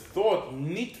 The thought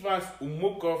nitvas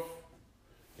umukov.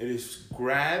 It is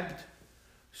grabbed,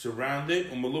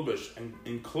 surrounded, umalubish, and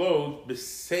enclosed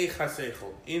b'seicha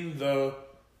seichel, in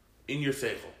your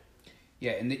seichel.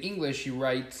 Yeah, in the English he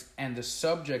writes, and the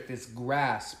subject is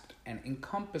grasped and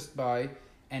encompassed by,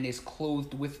 and is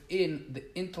clothed within the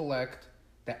intellect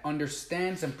that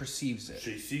understands and perceives it.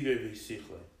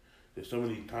 There's so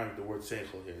many times the word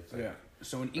seichel here. It's like,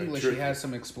 so in English he has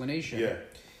some explanation. Yeah.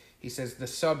 He says the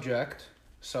subject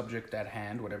at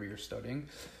hand, whatever you're studying,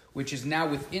 which is now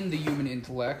within the human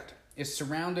intellect, is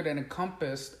surrounded and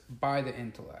encompassed by the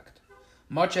intellect,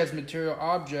 much as material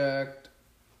object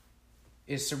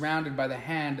is surrounded by the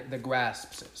hand that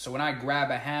grasps it. So when I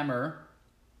grab a hammer,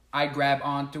 I grab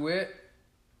onto it,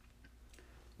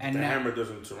 and the hammer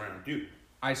doesn't surround you.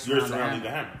 You're surrounding the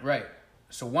hammer. Right.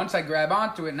 So once I grab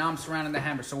onto it, now I'm surrounding the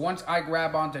hammer. So once I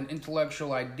grab onto an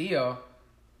intellectual idea,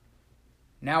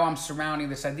 now I'm surrounding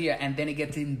this idea, and then it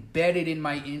gets embedded in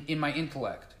my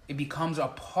intellect. It becomes a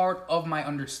part of my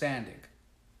understanding.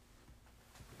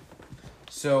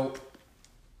 So,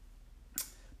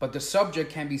 but the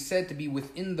subject can be said to be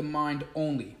within the mind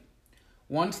only,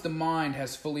 once the mind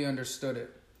has fully understood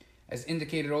it. As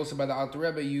indicated also by the Alter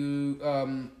Rebbe,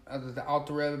 the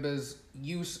Alter Rebbe's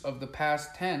use of the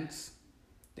past tense,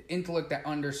 the intellect that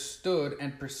understood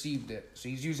and perceived it. So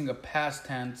he's using a past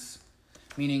tense,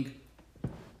 meaning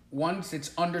once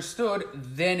it's understood,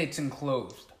 then it's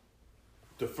enclosed.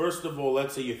 First of all,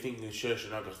 let's say you're thinking of Shesh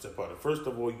and Agach Tzepara. First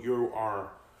of all,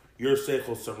 your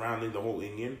seichel surrounding the whole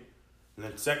Indian. And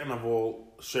then second of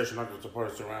all, Shesh and Agach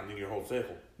Tzepara surrounding your whole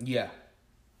seichel. Yeah.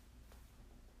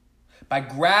 By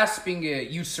grasping it,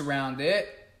 you surround it.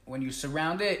 When you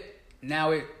surround it,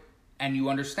 and you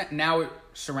understand, now it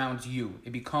surrounds you.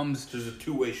 It becomes... So there's a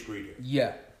two-way street here.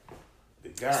 Yeah.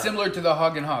 Similar to the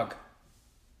hug and hug.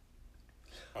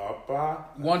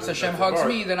 Once Hashem hugs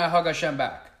me, then I hug Hashem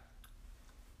back.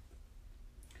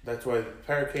 That's why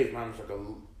Parakate Mom is like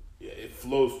it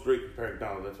flows straight from Parak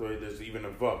down. That's why there's even a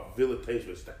Vav.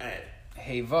 Vilitations to add.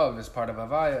 Hey, Vav is part of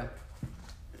Avaya.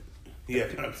 Yeah,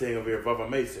 I'm saying over here, Vav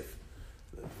Amesif.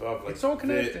 Vav, like, it's all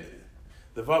connected.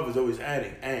 The Vav is always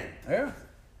adding, and. Yeah.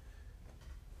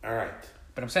 All right.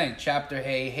 But I'm saying chapter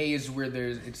Hey is where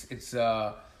it's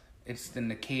the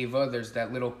Nekeva. There's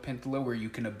that little pintala where you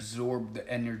can absorb the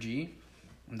energy,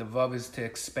 and the Vav is to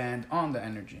expand on the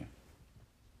energy.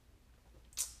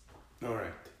 All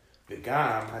right.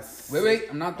 Wait,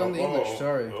 I'm not done the English.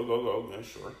 Sorry. Go. Yeah,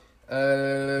 sure.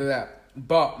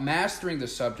 But mastering the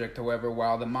subject, however,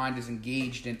 while the mind is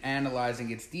engaged in analyzing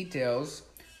its details,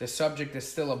 the subject is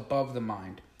still above the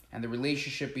mind, and the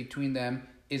relationship between them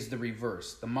is the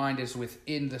reverse. The mind is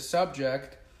within the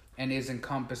subject and is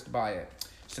encompassed by it.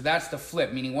 So that's the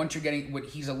flip, meaning once you're getting what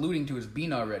he's alluding to is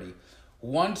Bina already.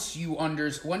 Once you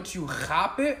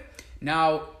chop it,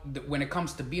 now when it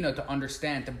comes to Bina, to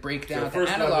understand, to break down, to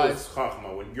analyze.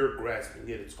 Chachma. When you're grasping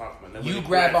it, it's Chachma. Then you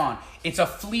grab on. It's a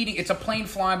plane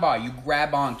flying by. You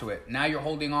grab onto it. Now you're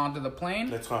holding on to the plane.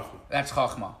 That's Chachma. That's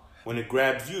Chachma. When it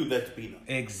grabs you, that's Bina.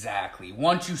 Exactly.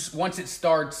 Once it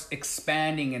starts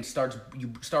expanding and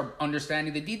you start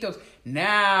understanding the details,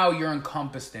 now you're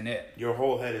encompassed in it. Your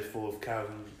whole head is full of cows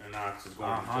and oxes.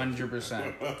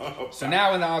 100%. So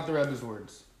now in the Alter Rebbe's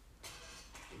words.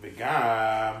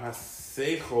 V'gam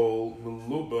ha-seichol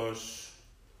melubash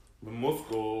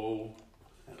b'muskol,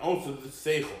 and also the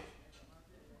seichol,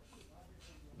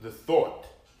 the thought,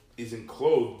 is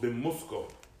enclosed b'muskol,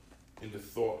 in the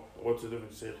thought. What's the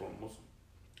difference, seichol and muskol?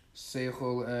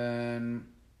 Seichol and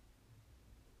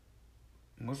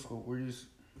muskol. Where is?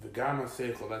 V'gam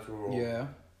ha-seichol. That's where we're all. Yeah.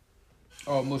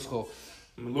 Oh, muskol.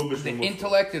 Melubash the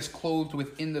intellect is clothed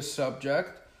within the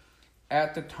subject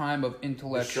at the time of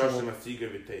intellectual.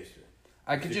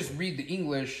 I could just read the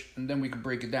English and then we could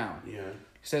break it down. Yeah. It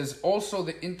says also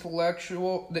the intellect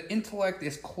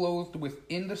is clothed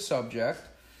within the subject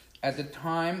at the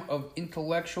time of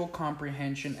intellectual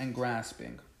comprehension and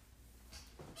grasping.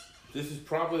 This is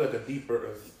probably like a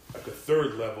deeper, like a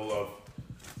third level of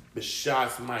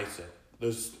B'shas Maisa.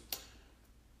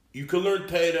 You can learn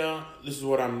Teda. This is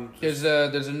what I'm. There's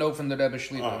a note from the Rebbe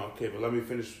Shlita. Oh, okay, but let me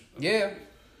finish. Yeah.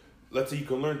 Let's say you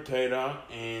can learn Teda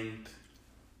and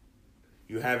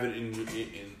you have it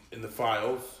in the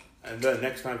files, and then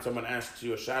next time someone asks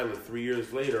you a shaila 3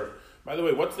 years later, by the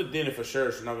way, what's the din if a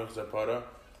sherish nagach zapara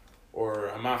or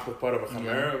a machlef para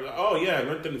v'chamer? Yeah. Oh yeah, I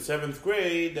learned in the 7th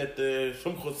grade that the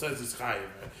Shumchot says he's chayiv,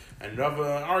 and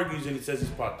Rava argues and he says he's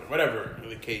pater. Whatever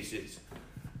the case is,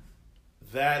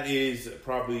 that is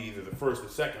probably either the first or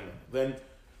second one. Then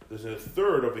there's a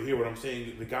third over here. What I'm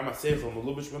saying, the gamma seichel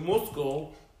melubish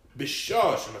b'muskol.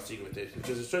 B'shas,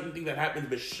 there's a certain thing that happens.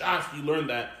 B'shas, you learned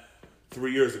that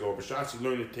 3 years ago. B'shas, you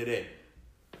learned it today.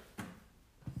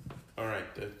 All right.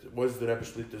 What does the Rebbe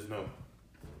Shlita's know?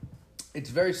 It's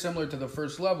very similar to the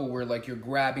first level where like you're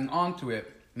grabbing onto it.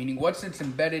 Meaning once it's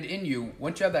embedded in you,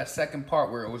 once you have that second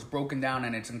part where it was broken down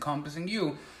and it's encompassing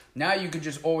you, now you could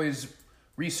just always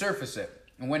resurface it.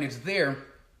 And when it's there,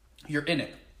 you're in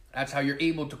it. That's how you're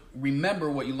able to remember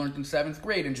what you learned in 7th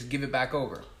grade and just give it back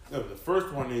over. No, the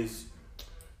first one is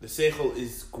the seichel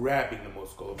is grabbing the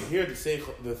muskol. Over here, the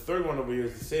third one over here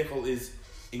is the seichel is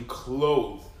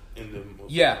enclosed in the muskol.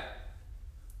 Yeah.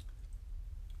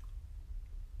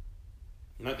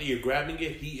 Not that you're grabbing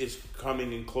it, he is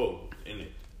coming enclosed in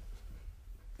it.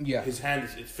 Yeah. His hand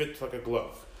it fits like a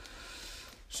glove.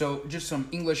 So just some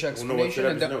English explanation.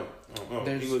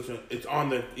 English, it's on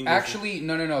the English. Actually,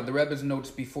 no. The Rebbe's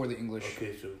notes before the English.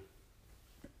 Okay, so.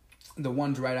 The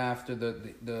ones right after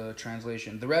the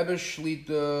translation. The Rebbe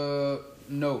Shlita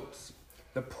notes,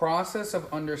 the process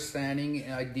of understanding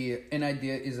an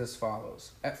idea is as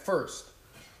follows. At first,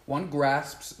 one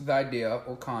grasps the idea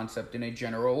or concept in a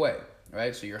general way,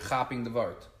 right? So you're chapping the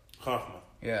vart. Chachma.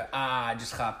 Yeah, I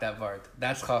just chop that vart.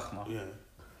 That's chachma. Yeah.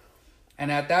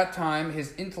 And at that time,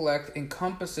 his intellect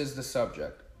encompasses the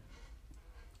subject.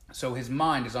 So his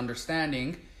mind, his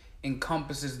understanding,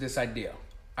 encompasses this idea.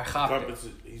 I chopped it.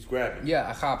 He's grabbing. Yeah,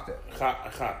 I chopped it.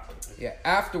 I chopped. Yeah.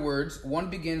 Afterwards, one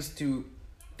begins to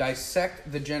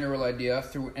dissect the general idea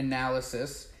through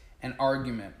analysis and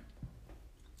argument,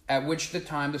 at which the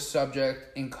time the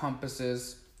subject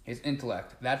encompasses his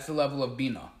intellect. That's the level of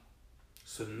Bina.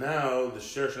 So now the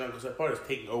Sherish and Uncle part is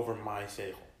taking over my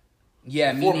seichel.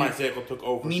 Yeah, before my seichel took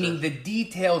over. Meaning the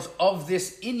details of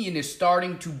this Inyan is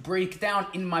starting to break down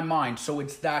in my mind. So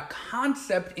it's that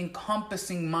concept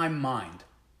encompassing my mind.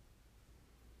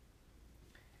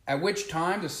 at which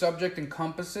time the subject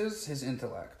encompasses his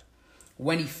intellect.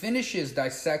 When he finishes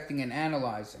dissecting and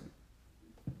analyzing,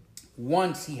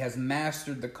 once he has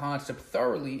mastered the concept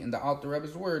thoroughly, in the Alter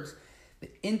Rebbe's words, the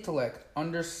intellect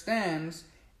understands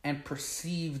and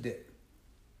perceived it.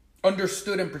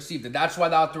 Understood and perceived it. That's why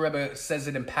the Alter Rebbe says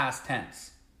it in past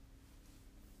tense.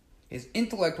 His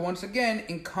intellect, once again,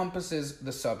 encompasses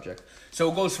the subject.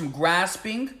 So it goes from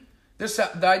grasping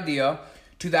the idea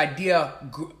to the idea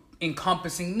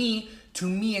encompassing me to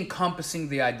me encompassing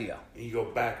the idea. And you go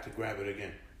back to grab it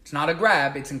again. It's not a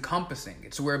grab, it's encompassing.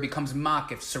 It's where it becomes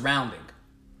makif, surrounding.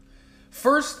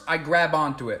 First, I grab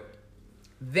onto it.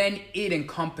 Then it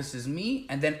encompasses me,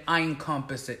 and then I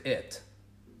encompass it.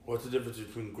 What's the difference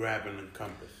between grab and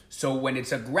encompass? So when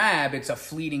it's a grab, it's a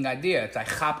fleeting idea. It's I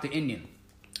chap the Indian.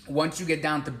 Once you get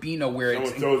down to Bina where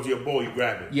someone throws you a ball, you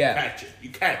grab it. Yeah. You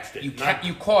catch it. You catched it.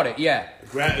 You caught it, yeah.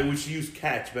 Grab. We should use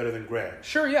catch better than grab.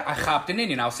 Sure, yeah. I chapped an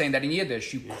Indian. I was saying that in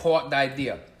Yiddish. You caught the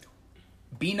idea.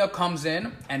 Bina comes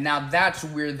in, and now that's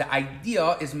where the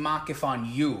idea is makif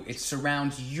on you. It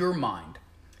surrounds your mind.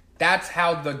 That's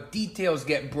how the details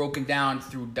get broken down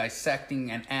through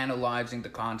dissecting and analyzing the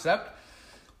concept.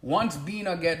 Once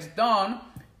Bina gets done,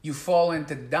 you fall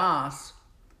into Das,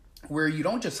 where you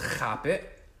don't just chap it,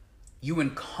 you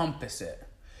encompass it.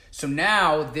 So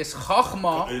now this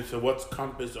chachma... So what's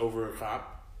compass over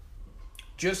chap?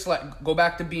 Just like, go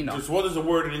back to Bina. Just what does the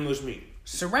word in English mean?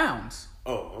 Surrounds.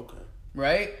 Oh, okay.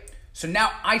 Right? So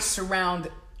now I surround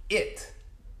it.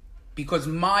 Because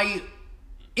my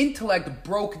intellect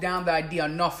broke down the idea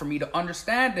enough for me to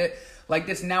understand it. Like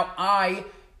this, now I,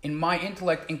 in my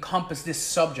intellect, encompass this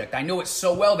subject. I know it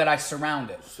so well that I surround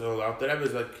it. So Alter Rebbe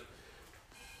is like,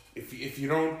 if you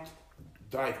don't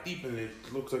dive deep in it,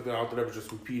 it looks like the Alter Rebbe is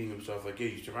just repeating himself. Like,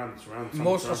 hey, you surround.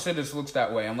 Most Hasidus looks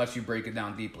that way, unless you break it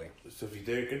down deeply. So if you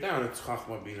break it down, it's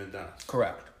Chachma Bina Das.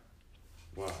 Correct.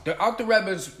 Wow. The Alter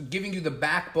Rebbe is giving you the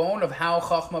backbone of how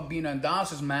Chachma Bina and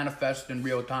Das is manifested in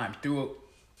real time through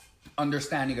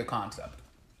understanding a concept.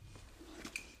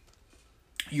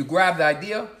 You grab the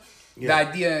idea, the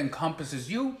idea encompasses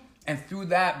you, and through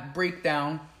that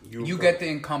breakdown, you get to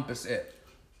encompass it.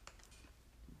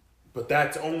 But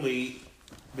that's only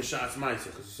B'Shas Ma'aseh,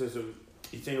 because it says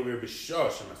he's saying over here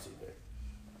B'Shas Shemasibeh.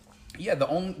 Yeah,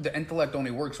 the intellect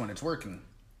only works when it's working.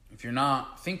 If you're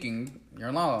not thinking, you're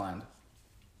in La La Land.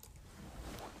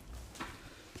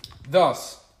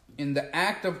 Thus, in the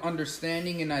act of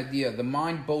understanding an idea, the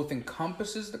mind both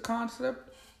encompasses the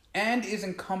concept and is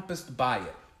encompassed by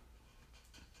it.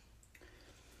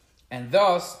 And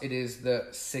thus, it is the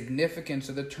significance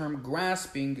of the term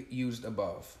grasping used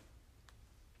above.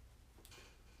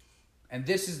 And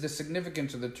this is the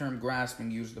significance of the term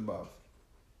grasping used above.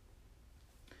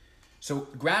 So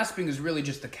grasping is really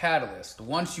just a catalyst.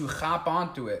 Once you hop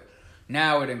onto it,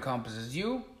 now it encompasses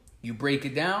you. You break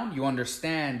it down. You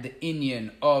understand the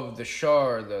inyan of the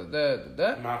shar, the.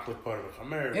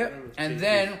 Yeah. And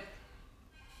then,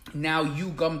 now you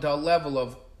come to a level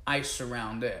of, I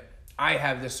surround it. I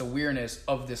have this awareness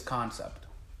of this concept.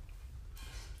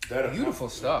 Beautiful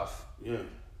stuff. Yeah.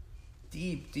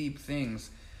 Deep, deep things.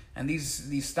 And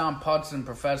these Stam Pudson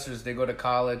professors, they go to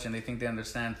college and they think they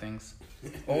understand things.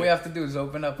 All we have to do is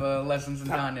open up lessons in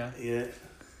Tanya. Yeah.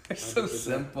 It's so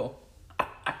simple.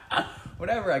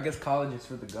 Whatever, I guess college is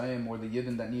for the Goyim or the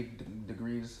Yidden that need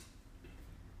degrees.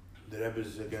 The Rebbe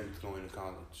is against going to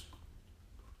college,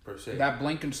 per se. That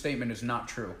blanket statement is not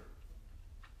true.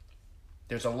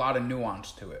 There's a lot of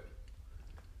nuance to it.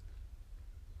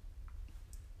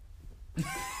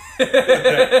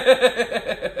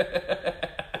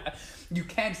 You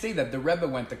can't say that the Rebbe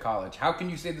went to college. How can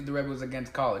you say that the Rebbe was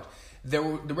against college? The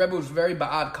Rebbe was very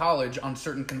ba'ad college on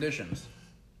certain conditions.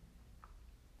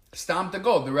 Stam to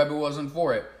go, the Rebbe wasn't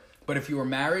for it. But if you were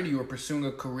married, you were pursuing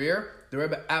a career, the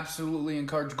Rebbe absolutely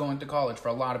encouraged going to college for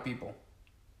a lot of people.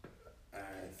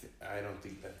 I don't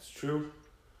think that's true.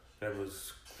 That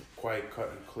was quite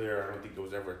cut and clear. I don't think there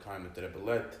was ever a time that the Rebbe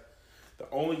let. The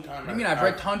only time I've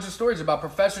read tons of stories about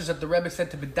professors that the Rebbe said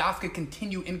to B'dafka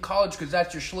continue in college because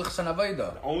that's your shlichus and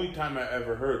avodah. The only time I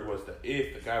ever heard was that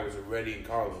if the guy was already in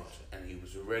college and he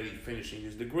was already finishing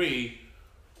his degree,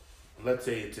 let's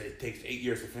say it takes 8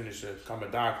 years to finish to become a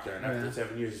doctor, and after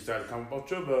 7 years you start to become a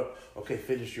Balchuba, okay,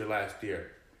 finish your last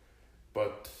year.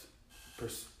 But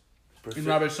in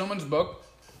Rabbi Silman's book,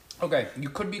 okay, you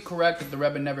could be correct that the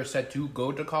Rebbe never said to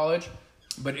go to college,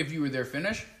 but if you were there,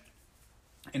 finish.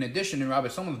 In addition, in Rabbi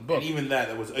Silman's book... And even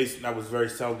that was very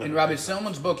seldom. In Rabbi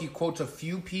Silman's book, he quotes a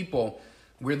few people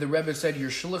where the Rebbe said, your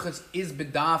shlichus is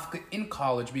b'dafka in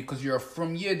college because you're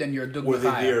from Yid and you're a dug. Were they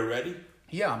there already?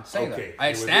 Yeah, I'm saying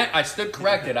that. I stood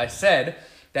corrected. I said,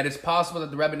 that it's possible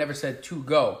that the Rebbe never said to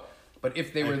go, but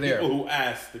if they were there, people who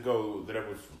asked to go, that it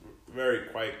was very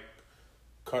quite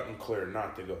cut and clear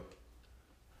not to go.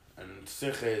 And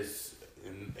siches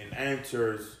in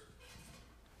answers.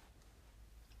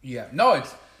 Yeah, no,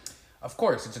 of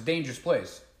course it's a dangerous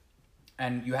place,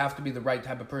 and you have to be the right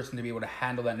type of person to be able to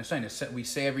handle that nisayin. We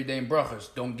say every day in brachas,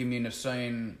 don't give me a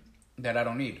nisayin that I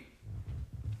don't need.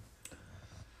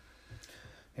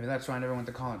 Maybe that's why I never went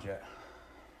to college yet.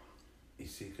 You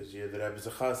see, because you're the Rebbe's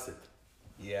a chassid.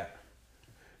 Yeah.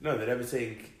 No, the Rebbe's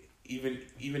saying even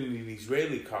in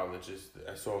Israeli colleges,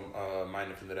 I saw a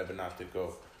minor from the Rebbe not to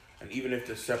go, and even if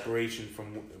there's separation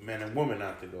from men and women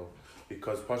not to go,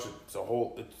 because it's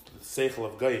the seichel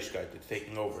of Goyishkeit that's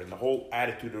taking over, and the whole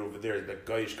attitude over there is that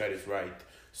Goyishkeit is right,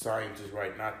 science is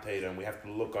right, not Teda, and we have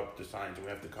to look up the science, and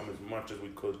we have to come as much as we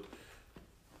could.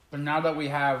 But now that we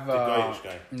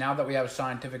have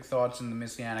scientific thoughts in the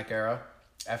Messianic era,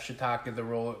 Efshataka the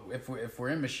role. If we're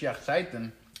in Mashiach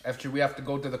Zaitin, after we have to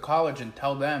go to the college and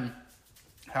tell them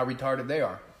how retarded they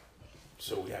are.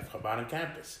 So we have Chabad on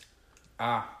campus.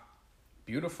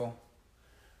 Beautiful.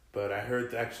 But I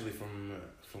heard actually from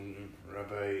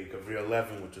Rabbi Gabriel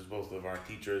Levin, which is both of our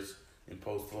teachers in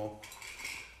Postal,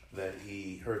 that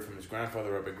he heard from his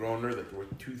grandfather, Rabbi Groner, that there were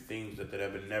two things that the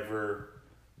Rebbe never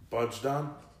budged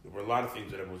on. There were a lot of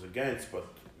things that Rebbe was against, but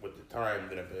with the time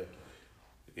the Rebbe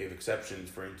gave exceptions.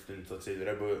 For instance, let's say the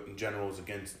Rebbe in general was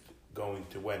against going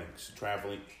to weddings,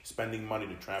 traveling, spending money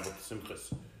to travel to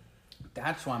simchas.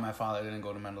 That's why my father didn't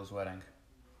go to Mendel's wedding.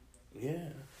 Yeah.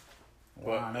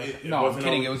 Wow, But no, I'm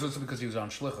kidding. It was also because he was on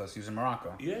shlichus. He was in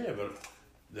Morocco. Yeah, but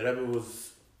the Rebbe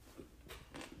was...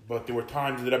 But there were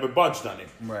times that the Rebbe budged on it.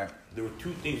 Right. There were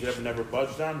two things that Rebbe never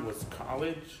budged on, was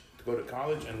college, to go to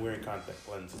college, and wearing contact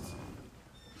lenses.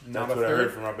 Not That's a what third? I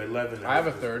heard from Rabbi Levin. I have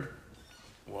a third.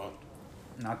 What?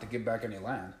 Not to give back any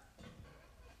land.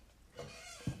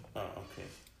 Oh, okay.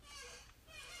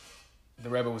 The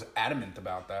Rebbe was adamant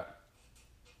about that.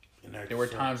 There were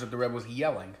So- times that the Rebbe was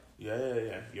yelling.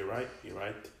 Yeah. You're right.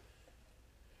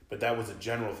 But that was a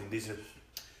general thing.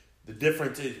 The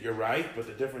difference is, you're right, but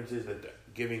the difference is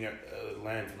that giving a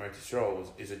land from Eretz Yisrael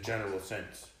is a general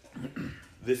sense.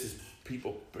 This is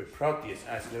people, Proteus,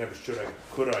 asking them,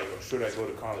 could I, or should I go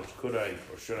to college? Could I,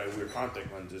 or should I wear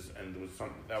contact lenses? And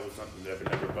that was something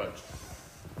that never budged.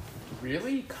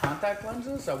 Really? Contact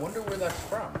lenses? I wonder where that's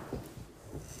from.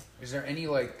 Is there any,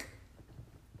 like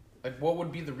what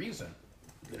would be the reason?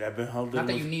 The Rebbe held Not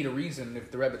that you need a reason if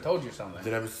the Rebbe told you something.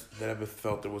 The Rebbe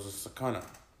felt there was a sakana.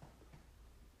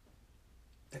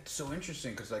 That's so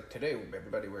interesting because, like, today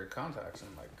everybody wears contacts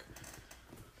and, like,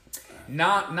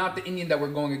 not the Indian that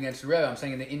we're going against the Rebbe. I'm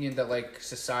saying the Indian that, like,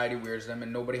 society wears them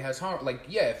and nobody has harm. Like,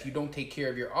 yeah, if you don't take care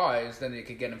of your eyes, then it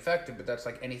could get infected. But that's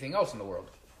like anything else in the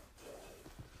world.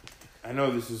 I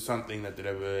know this is something that the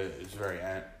Rebbe is very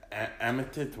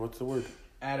adamant. What's the word?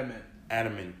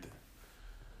 Adamant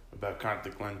about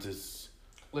contact lenses.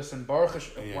 Listen, Baruch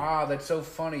Hashem, yeah. Wow, that's so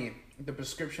funny. The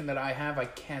prescription that I have, I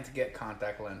can't get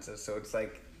contact lenses, so it's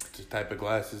like... It's the type of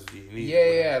glasses you need.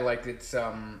 Yeah, like it's...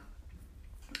 in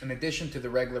addition to the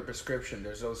regular prescription,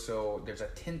 there's a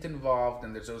tint involved,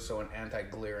 and there's also an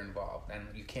anti-glare involved, and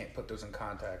you can't put those in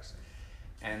contacts.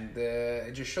 And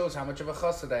it just shows how much of a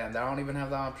chassid I am, that I don't even have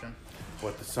the option.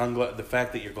 What, the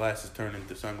fact that your glasses turn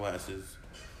into sunglasses...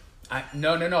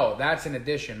 No. That's in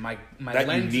addition. My that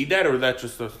lens. You need that, or that's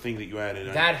just a thing that you added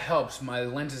on? That helps. My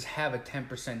lenses have a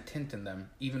 10% tint in them,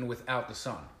 even without the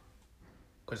sun,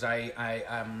 because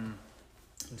I'm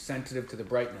sensitive to the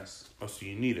brightness. Oh, so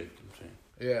you need it. I'm saying.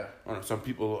 Yeah. I don't know, some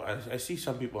people. I see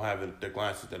some people have it, their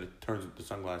glasses that it turns into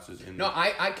sunglasses. No,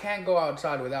 I can't go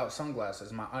outside without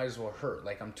sunglasses. My eyes will hurt.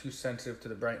 Like I'm too sensitive to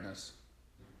the brightness.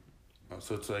 Oh,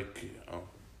 so it's like. Oh.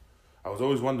 I was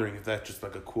always wondering if that's just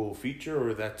like a cool feature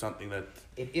or that's something that...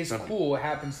 It is cool. It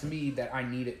happens to me that I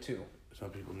need it too.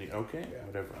 Some people need... Okay, yeah.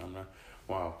 Whatever. I'm not...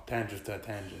 Wow. Tangent.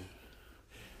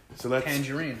 So let's...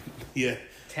 Tangerine. Yeah.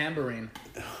 Tambourine.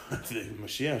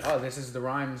 Mashiach. Oh, this is the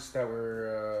rhymes that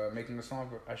we're making a song.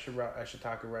 I should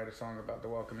write a song about the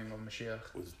welcoming of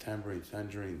Mashiach. With tangerine.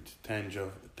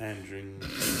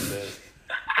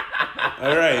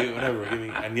 All right, whatever.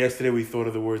 And yesterday we thought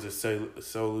of the words of solo.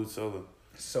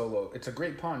 Solo. It's a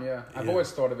great pun, yeah. I've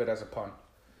always thought of it as a pun.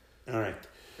 All right.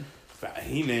 So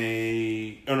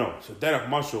derech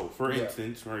mashal, for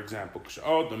instance, for example,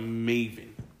 the maven,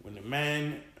 when the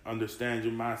man understands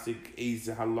your masik is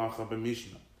halacha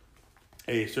b'mishnah,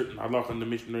 a certain halacha in the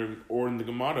Mishnah or in the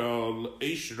Gemara,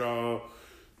 ishra,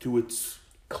 to its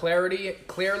clearly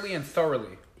and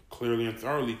thoroughly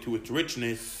to its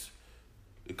richness.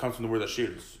 It comes from the word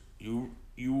ashirs. You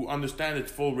understand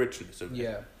its full richness of it.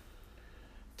 Yeah.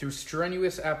 Through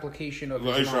strenuous application of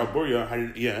his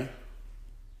mind. Yeah.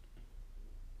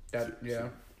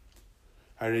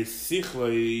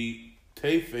 Harisichlei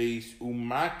tefes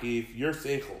umakif your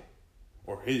seichel,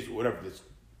 or his, whatever, this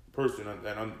person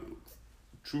that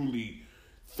truly,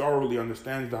 thoroughly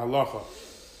understands the halacha.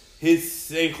 His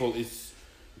seichel is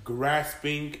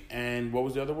grasping and what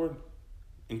was the other word?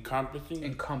 Encompassing?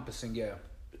 Encompassing, yeah.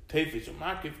 Tefes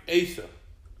umakif esa.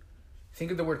 Think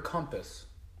of the word compass.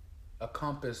 A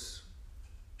compass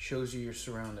shows you your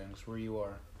surroundings, where you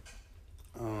are.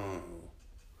 Oh.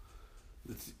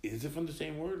 Is it from the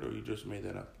same word, or you just made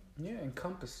that up? Yeah,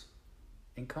 encompass.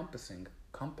 Encompassing.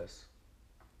 Compass.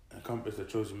 A compass that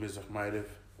shows you Mizrach Ma'ariv.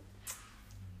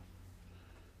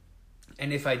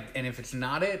 And if it's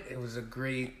not it, it was a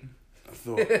great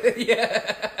thought. Yeah.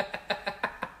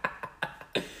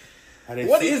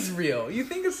 What is real? You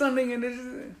think of something and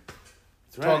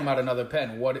it's right. Talking about another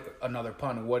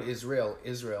pun. What is real?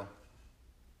 Israel.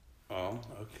 Oh,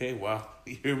 okay. Well,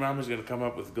 your mama's gonna come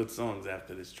up with good songs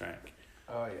after this track.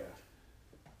 Oh yeah.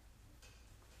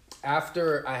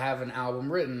 After I have an album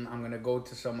written, I'm gonna go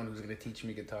to someone who's gonna teach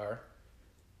me guitar,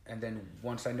 and then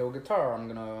once I know guitar, I'm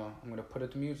gonna put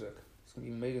it to music. It's gonna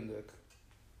be Mendel.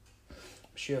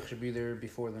 Sheikh should be there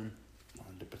before then.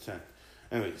 100%.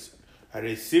 Anyways,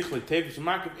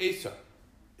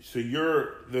 so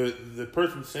you're the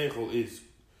person's seichel is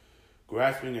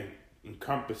grasping and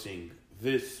encompassing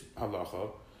this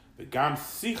halacha. The gam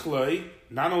sichlei,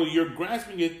 not only you're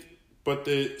grasping it, but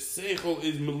the seichel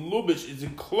is melubish, is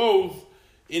enclosed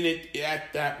in it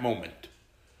at that moment.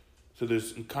 So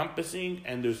there's encompassing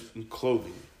and there's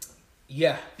enclothing.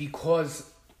 Yeah,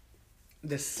 because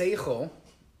the seichel,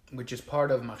 which is part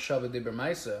of machshava diber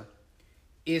ma'isa,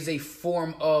 is a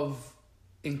form of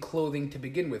enclothing to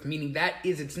begin with, meaning that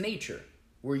is its nature.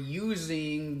 We're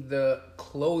using the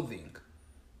clothing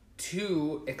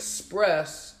to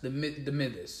express the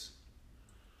midas,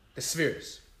 the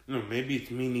spheres. No, maybe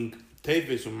it's meaning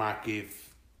teves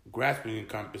umakif, grasping,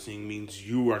 encompassing means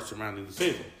you are surrounding the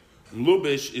seichel.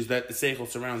 Lubish is that the seichel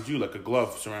surrounds you like a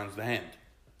glove surrounds the hand.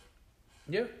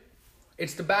 Yeah.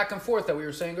 It's the back and forth that we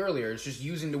were saying earlier. It's just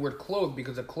using the word clothed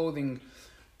because the clothing,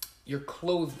 you're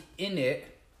clothed in it.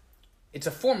 It's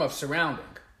a form of surrounding.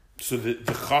 So the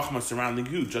chachma surrounding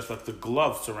you, just like the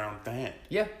glove surrounds the hand.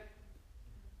 Yeah.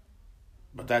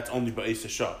 But that's only ba'is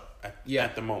hashah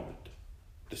at the moment.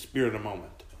 The spirit of the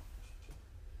moment.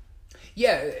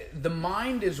 Yeah, the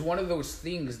mind is one of those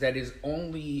things that is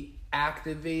only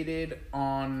activated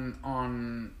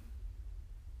on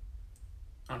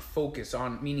focus,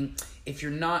 meaning if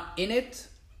you're not in it,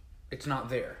 it's not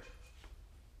there.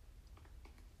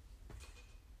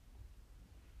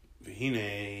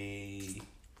 V'hinei,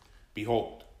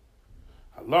 behold,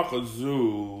 halacha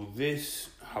zu, this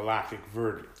halachic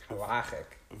verdict. Hi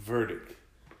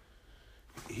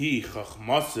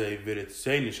chachmasei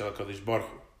v'ritzeni shel HaKadosh Baruch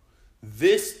Hu.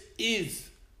 This is,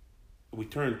 we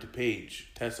turn to page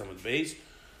Tesam with base.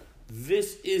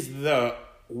 This is the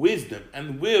wisdom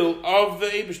and will of the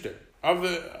Eibishter, of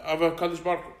a HaKadosh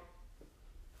Baruch Hu.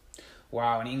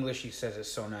 Wow, in English he says it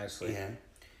so nicely. Yeah.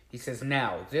 He says,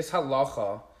 now, this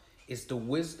halacha is the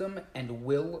wisdom and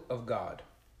will of God.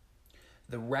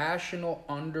 The rational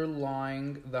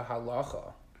underlying the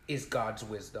halacha is God's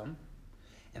wisdom,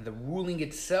 and the ruling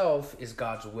itself is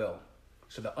God's will.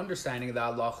 So the understanding of the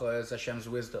halacha is Hashem's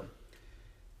wisdom.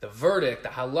 The verdict, the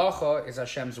halacha, is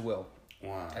Hashem's will.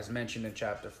 Wow. As mentioned in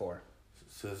chapter 4.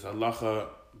 It says halacha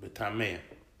b'tameh.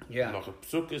 Yeah. Halacha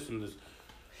psukis and this.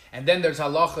 And then there's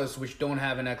halachas which don't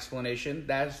have an explanation.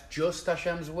 That's just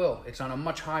Hashem's will. It's on a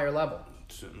much higher level.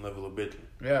 Certain level of bittul.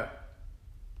 Yeah.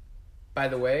 By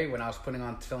the way, when I was putting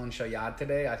on Tefillin Shayad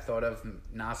today, I thought of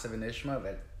Nasiv and Ishma,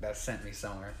 but that sent me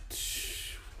somewhere.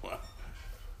 Wow.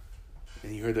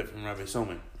 And you heard that from Rabbi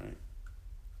Soman, right?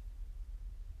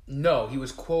 No, he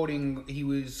was quoting.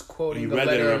 You read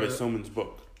that in Rabbi Soman's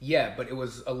book. Yeah, but it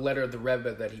was a letter of the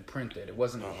Rebbe that he printed. It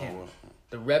wasn't him. Well.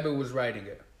 The Rebbe was writing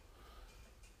it.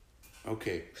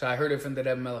 Okay. So I heard it from the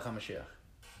Rebbe Melech HaMashiach,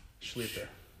 Shliter.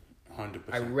 100%.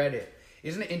 I read it.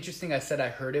 Isn't it interesting? I said I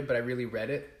heard it, but I really read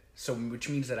it. So, which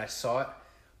means that I saw it,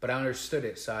 but I understood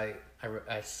it. So I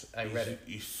read it.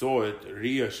 You saw it,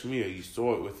 Riyah Shmiya. You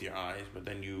saw it with your eyes, but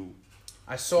then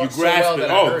I saw it so grasped well it.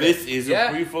 that I heard this it. is a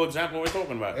brieful example we're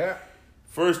talking about. Yeah.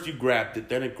 First you grabbed it,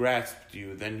 then it grasped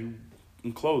you, then you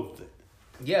enclosed it.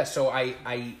 Yeah. So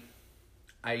I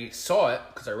saw it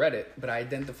because I read it, but I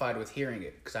identified with hearing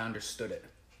it because I understood it.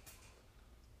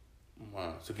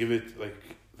 Wow. So give it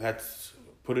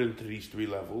put it into these three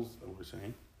levels that we're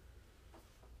saying.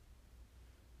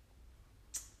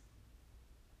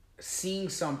 seeing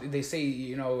something, they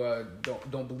say,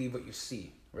 don't believe what you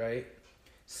see, right?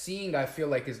 Seeing, I feel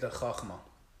like, is the chachma.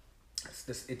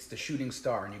 It's the shooting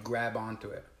star, and you grab onto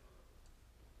it.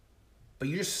 But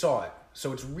you just saw it.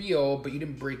 So it's real, but you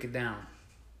didn't break it down.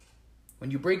 When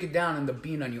you break it down in the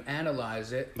bina and you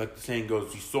analyze it... Like the saying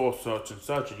goes, you saw such and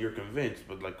such and you're convinced,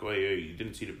 but like, you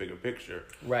didn't see the bigger picture.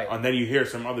 Right. And then you hear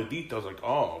some other details like,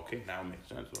 oh, okay, now it makes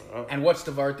sense. Oh. And what's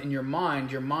the vart in your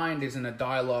mind? Your mind is in a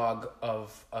dialogue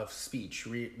of speech,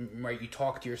 right? You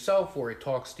talk to yourself or it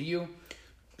talks to you.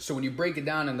 So when you break it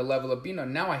down in the level of bina,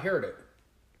 now I heard it.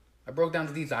 I broke down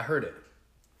to these, I heard it.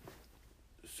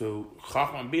 So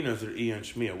Chachma and Bina is Re'iyah and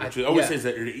Shmiya, which always says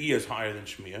that Re'iyah is higher than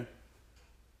Shmiya.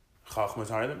 Chachma is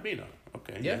higher than Bina.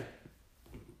 Okay. Yeah.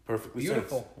 Perfectly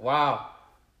beautiful. Sense. Wow.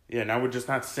 Yeah, now we're just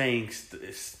not saying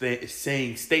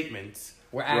saying statements.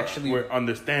 We're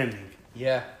understanding.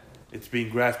 Yeah. It's being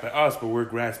grasped by us, but we're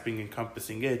grasping,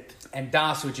 encompassing it. And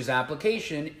Das, which is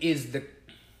application, is the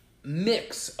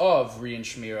mix of Re'iyah and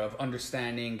Shmiya, of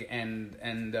understanding and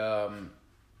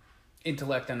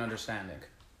intellect and understanding.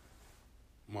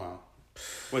 Wow.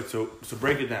 Wait, so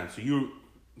break it down. So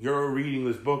you're reading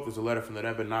this book. There's a letter from the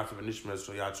Rebbe, Menachem and Neshmas,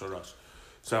 so Yad Shorosh.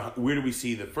 So where do we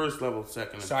see the first level,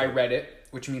 second, and So third? I read it,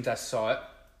 which means I saw it.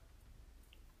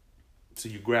 So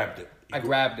you grabbed it. I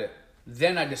grabbed it.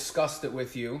 Then I discussed it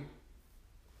with you.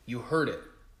 You heard it.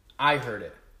 I heard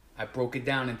it. I broke it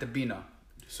down into Bina.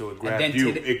 So it grabbed you.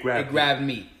 It grabbed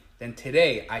me. Then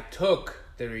today I took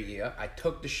the Re'iyah, I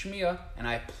took the Shmiya, and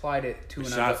I applied it to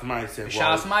another.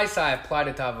 B'shas Ma'aseh, I applied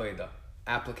it to Avodah.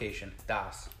 Application.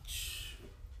 Das.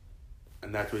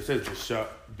 And that's what it says.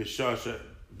 B'shasha,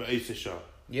 b'eisesha.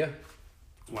 Yeah.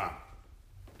 Wow.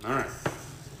 All right.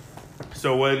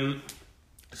 So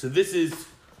this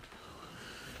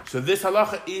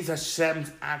halacha is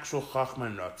Hashem's actual chachma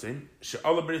and ratzin.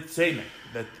 She'ala b'ritzeinim,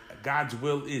 that God's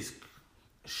will is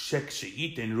shek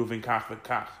she'iten Reuven kach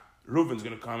v'kach. Reuven's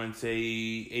going to come and say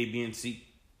A, B, and C.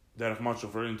 Derech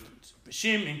Mashal, for instance.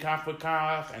 Shimon kach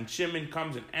v'kach, and Shimon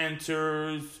comes and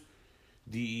answers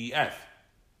D, E, F.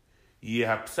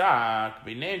 Yehapsak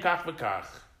b'nein kach v'kach.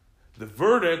 The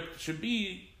verdict should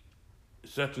be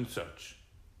such and such.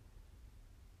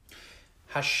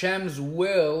 Hashem's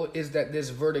will is that this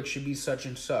verdict should be such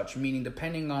and such, meaning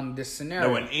depending on this scenario.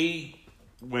 Now,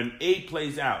 when A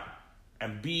plays out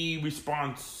and the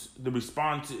response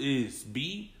is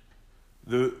B,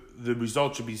 the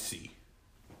result should be C.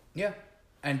 Yeah,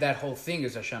 and that whole thing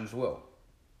is Hashem's will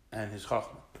and His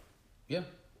chachma. Yeah,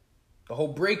 the whole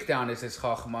breakdown is His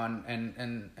chachma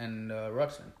and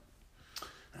ratzon.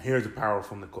 Here's a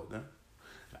powerful nekuda.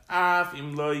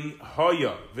 Can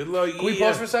we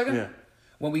pause for a second? Yeah.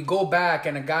 When we go back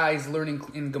and a guy's learning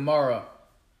in Gemara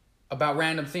about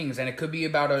random things, and it could be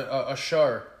about a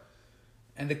shar,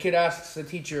 and the kid asks the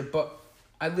teacher, but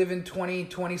I live in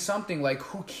 2020 something, like,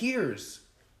 who cares?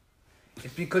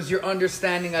 It's because you're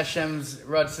understanding Hashem's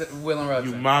will and ratzon.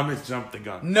 You mom has jumped the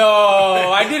gun. No,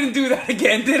 I didn't do that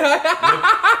again, did I?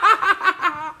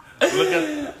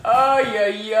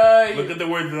 Look at the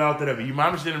words without the Rebbe. You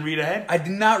mom didn't read ahead? I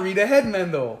did not read ahead,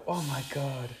 Mendel. Oh my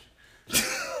God.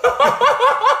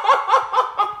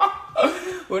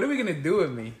 What are we gonna do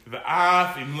with me? Never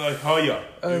happened.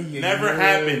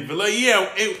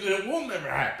 It will never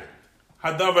happen.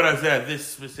 Hadavar Hazeh, this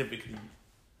specifically.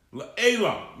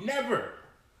 Never.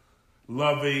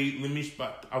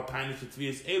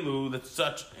 That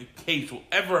such a case will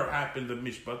ever happen to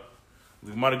Mishpat.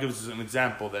 The Gemara gives us an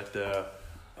example that.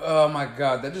 Oh my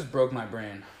God, that just broke my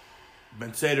brain.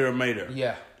 Ben Seder or Mater.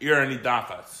 Yeah. Irani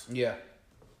Dachas. Yeah.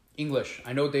 English.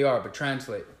 I know what they are, but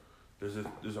translate. There's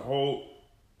a whole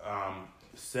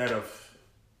set of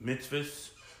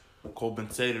mitzvahs called Ben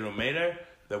Seder or Mater,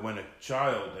 that when a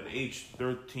child at age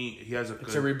 13,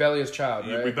 it's a rebellious child,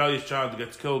 right? A rebellious child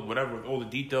gets killed, whatever, with all the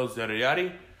details, yada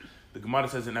yada. The Gemara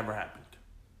says it never happened.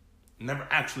 It never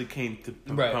actually came to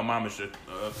Mamish, a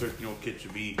 13-year-old kid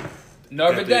should be.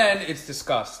 No, but then it's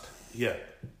discussed. Yeah.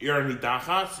 Irani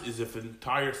Dachas is if an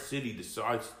entire city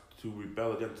decides to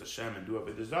rebel against Hashem and do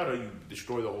Avodah Zarah, you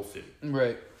destroy the whole city.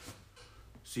 Right.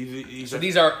 See, so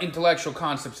these are intellectual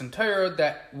concepts in Torah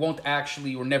that won't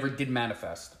actually or never did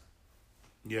manifest.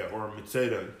 Yeah, or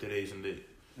Mitzvah in today's and day.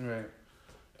 Right.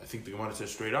 I think the Gemara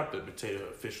says straight up that Mitzvah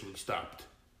officially stopped.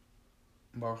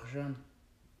 Baruch Hashem.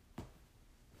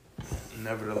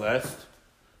 Nevertheless,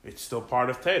 it's still part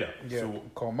of Torah. Yeah. So,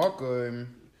 Komakim.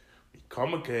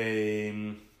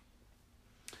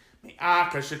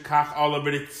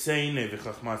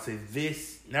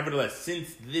 This, nevertheless,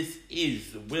 since this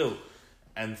is the will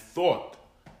and thought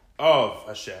of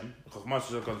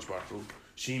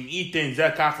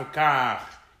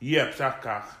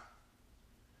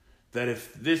that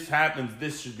if this happens,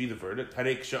 this should be the verdict. When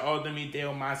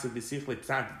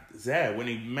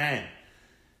a man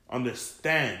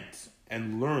understands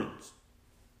and learns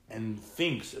and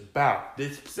thinks about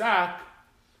this psak,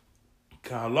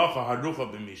 the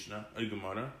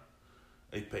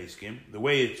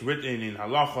way it's written in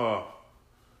halacha,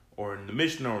 or in the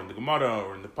Mishnah, or in the Gemara,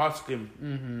 or in the Paskim,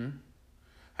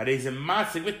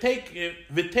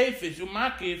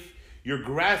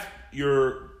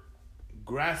 you're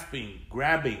grasping,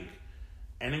 grabbing,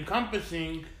 and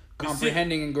encompassing,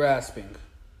 comprehending and grasping,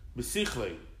 with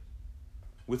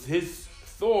his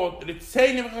thought,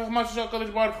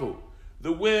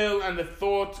 the will and the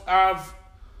thoughts of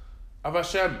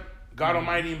Hashem, God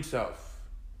Almighty Himself.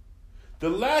 The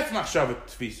last machshavat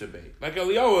tfisa beit, like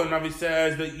Eliyahu Navi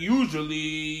says, that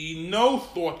usually no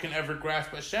thought can ever grasp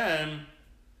Hashem,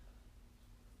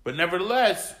 but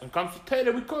nevertheless, when it comes to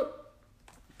Torah, we could.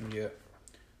 Yeah.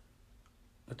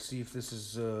 Let's see if this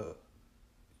is.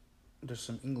 There's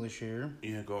some English here.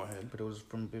 Yeah, go ahead. But it was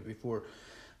from a bit before.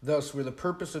 Thus, were the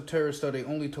purpose of Torah study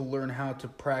only to learn how to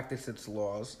practice its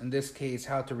laws, in this case,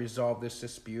 how to resolve this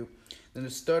dispute, then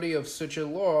the study of such a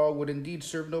law would indeed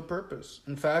serve no purpose.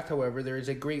 In fact, however, there is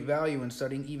a great value in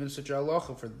studying even such a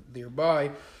halacha, for thereby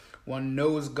one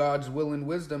knows God's will and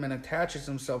wisdom and attaches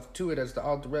himself to it, as the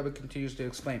Alter Rebbe continues to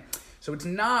explain. So it's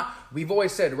not, we've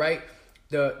always said, right,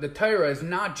 the Torah is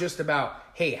not just about,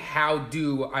 hey, how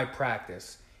do I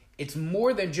practice? It's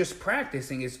more than just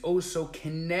practicing. It's also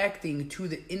connecting to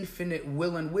the infinite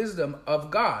will and wisdom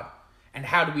of God. And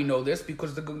how do we know this?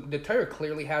 Because the Torah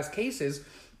clearly has cases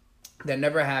that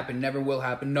never happened, never will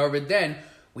happen, never then.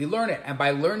 We learn it. And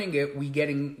by learning it, we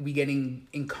getting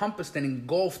encompassed and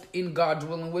engulfed in God's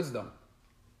will and wisdom.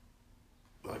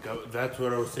 That's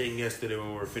what I was saying yesterday when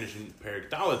we were finishing Perek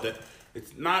Dalet, that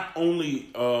it's not only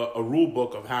a rule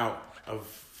book of how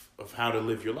to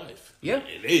live your life. Yeah.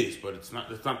 It is, but it's not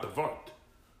the vart.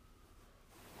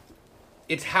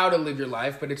 It's how to live your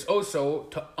life, but it's also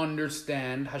to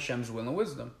understand Hashem's will and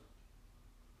wisdom.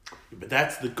 But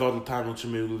that's the Gadol Talmud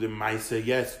Shemilu the Maisa.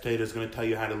 Yes, Torah is going to tell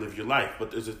you how to live your life,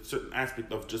 but there's a certain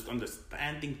aspect of just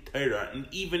understanding Torah, and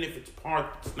even if it's part,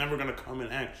 it's never going to come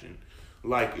in action.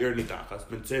 Like Ernitachas,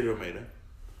 Ben Seder Omeda.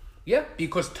 Yeah,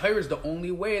 because Torah is the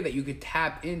only way that you could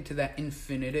tap into that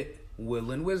infinite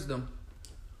will and wisdom.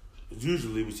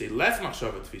 Usually we say less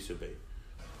machshavat tfisa beit,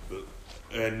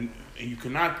 and you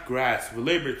cannot grasp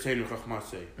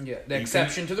the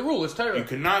exception to the rule is Torah. You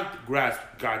cannot grasp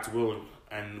God's will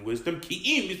and wisdom.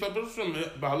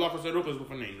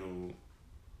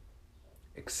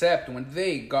 Except when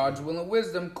they, God's will and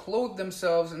wisdom, clothe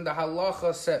themselves in the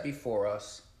halacha set before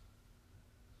us.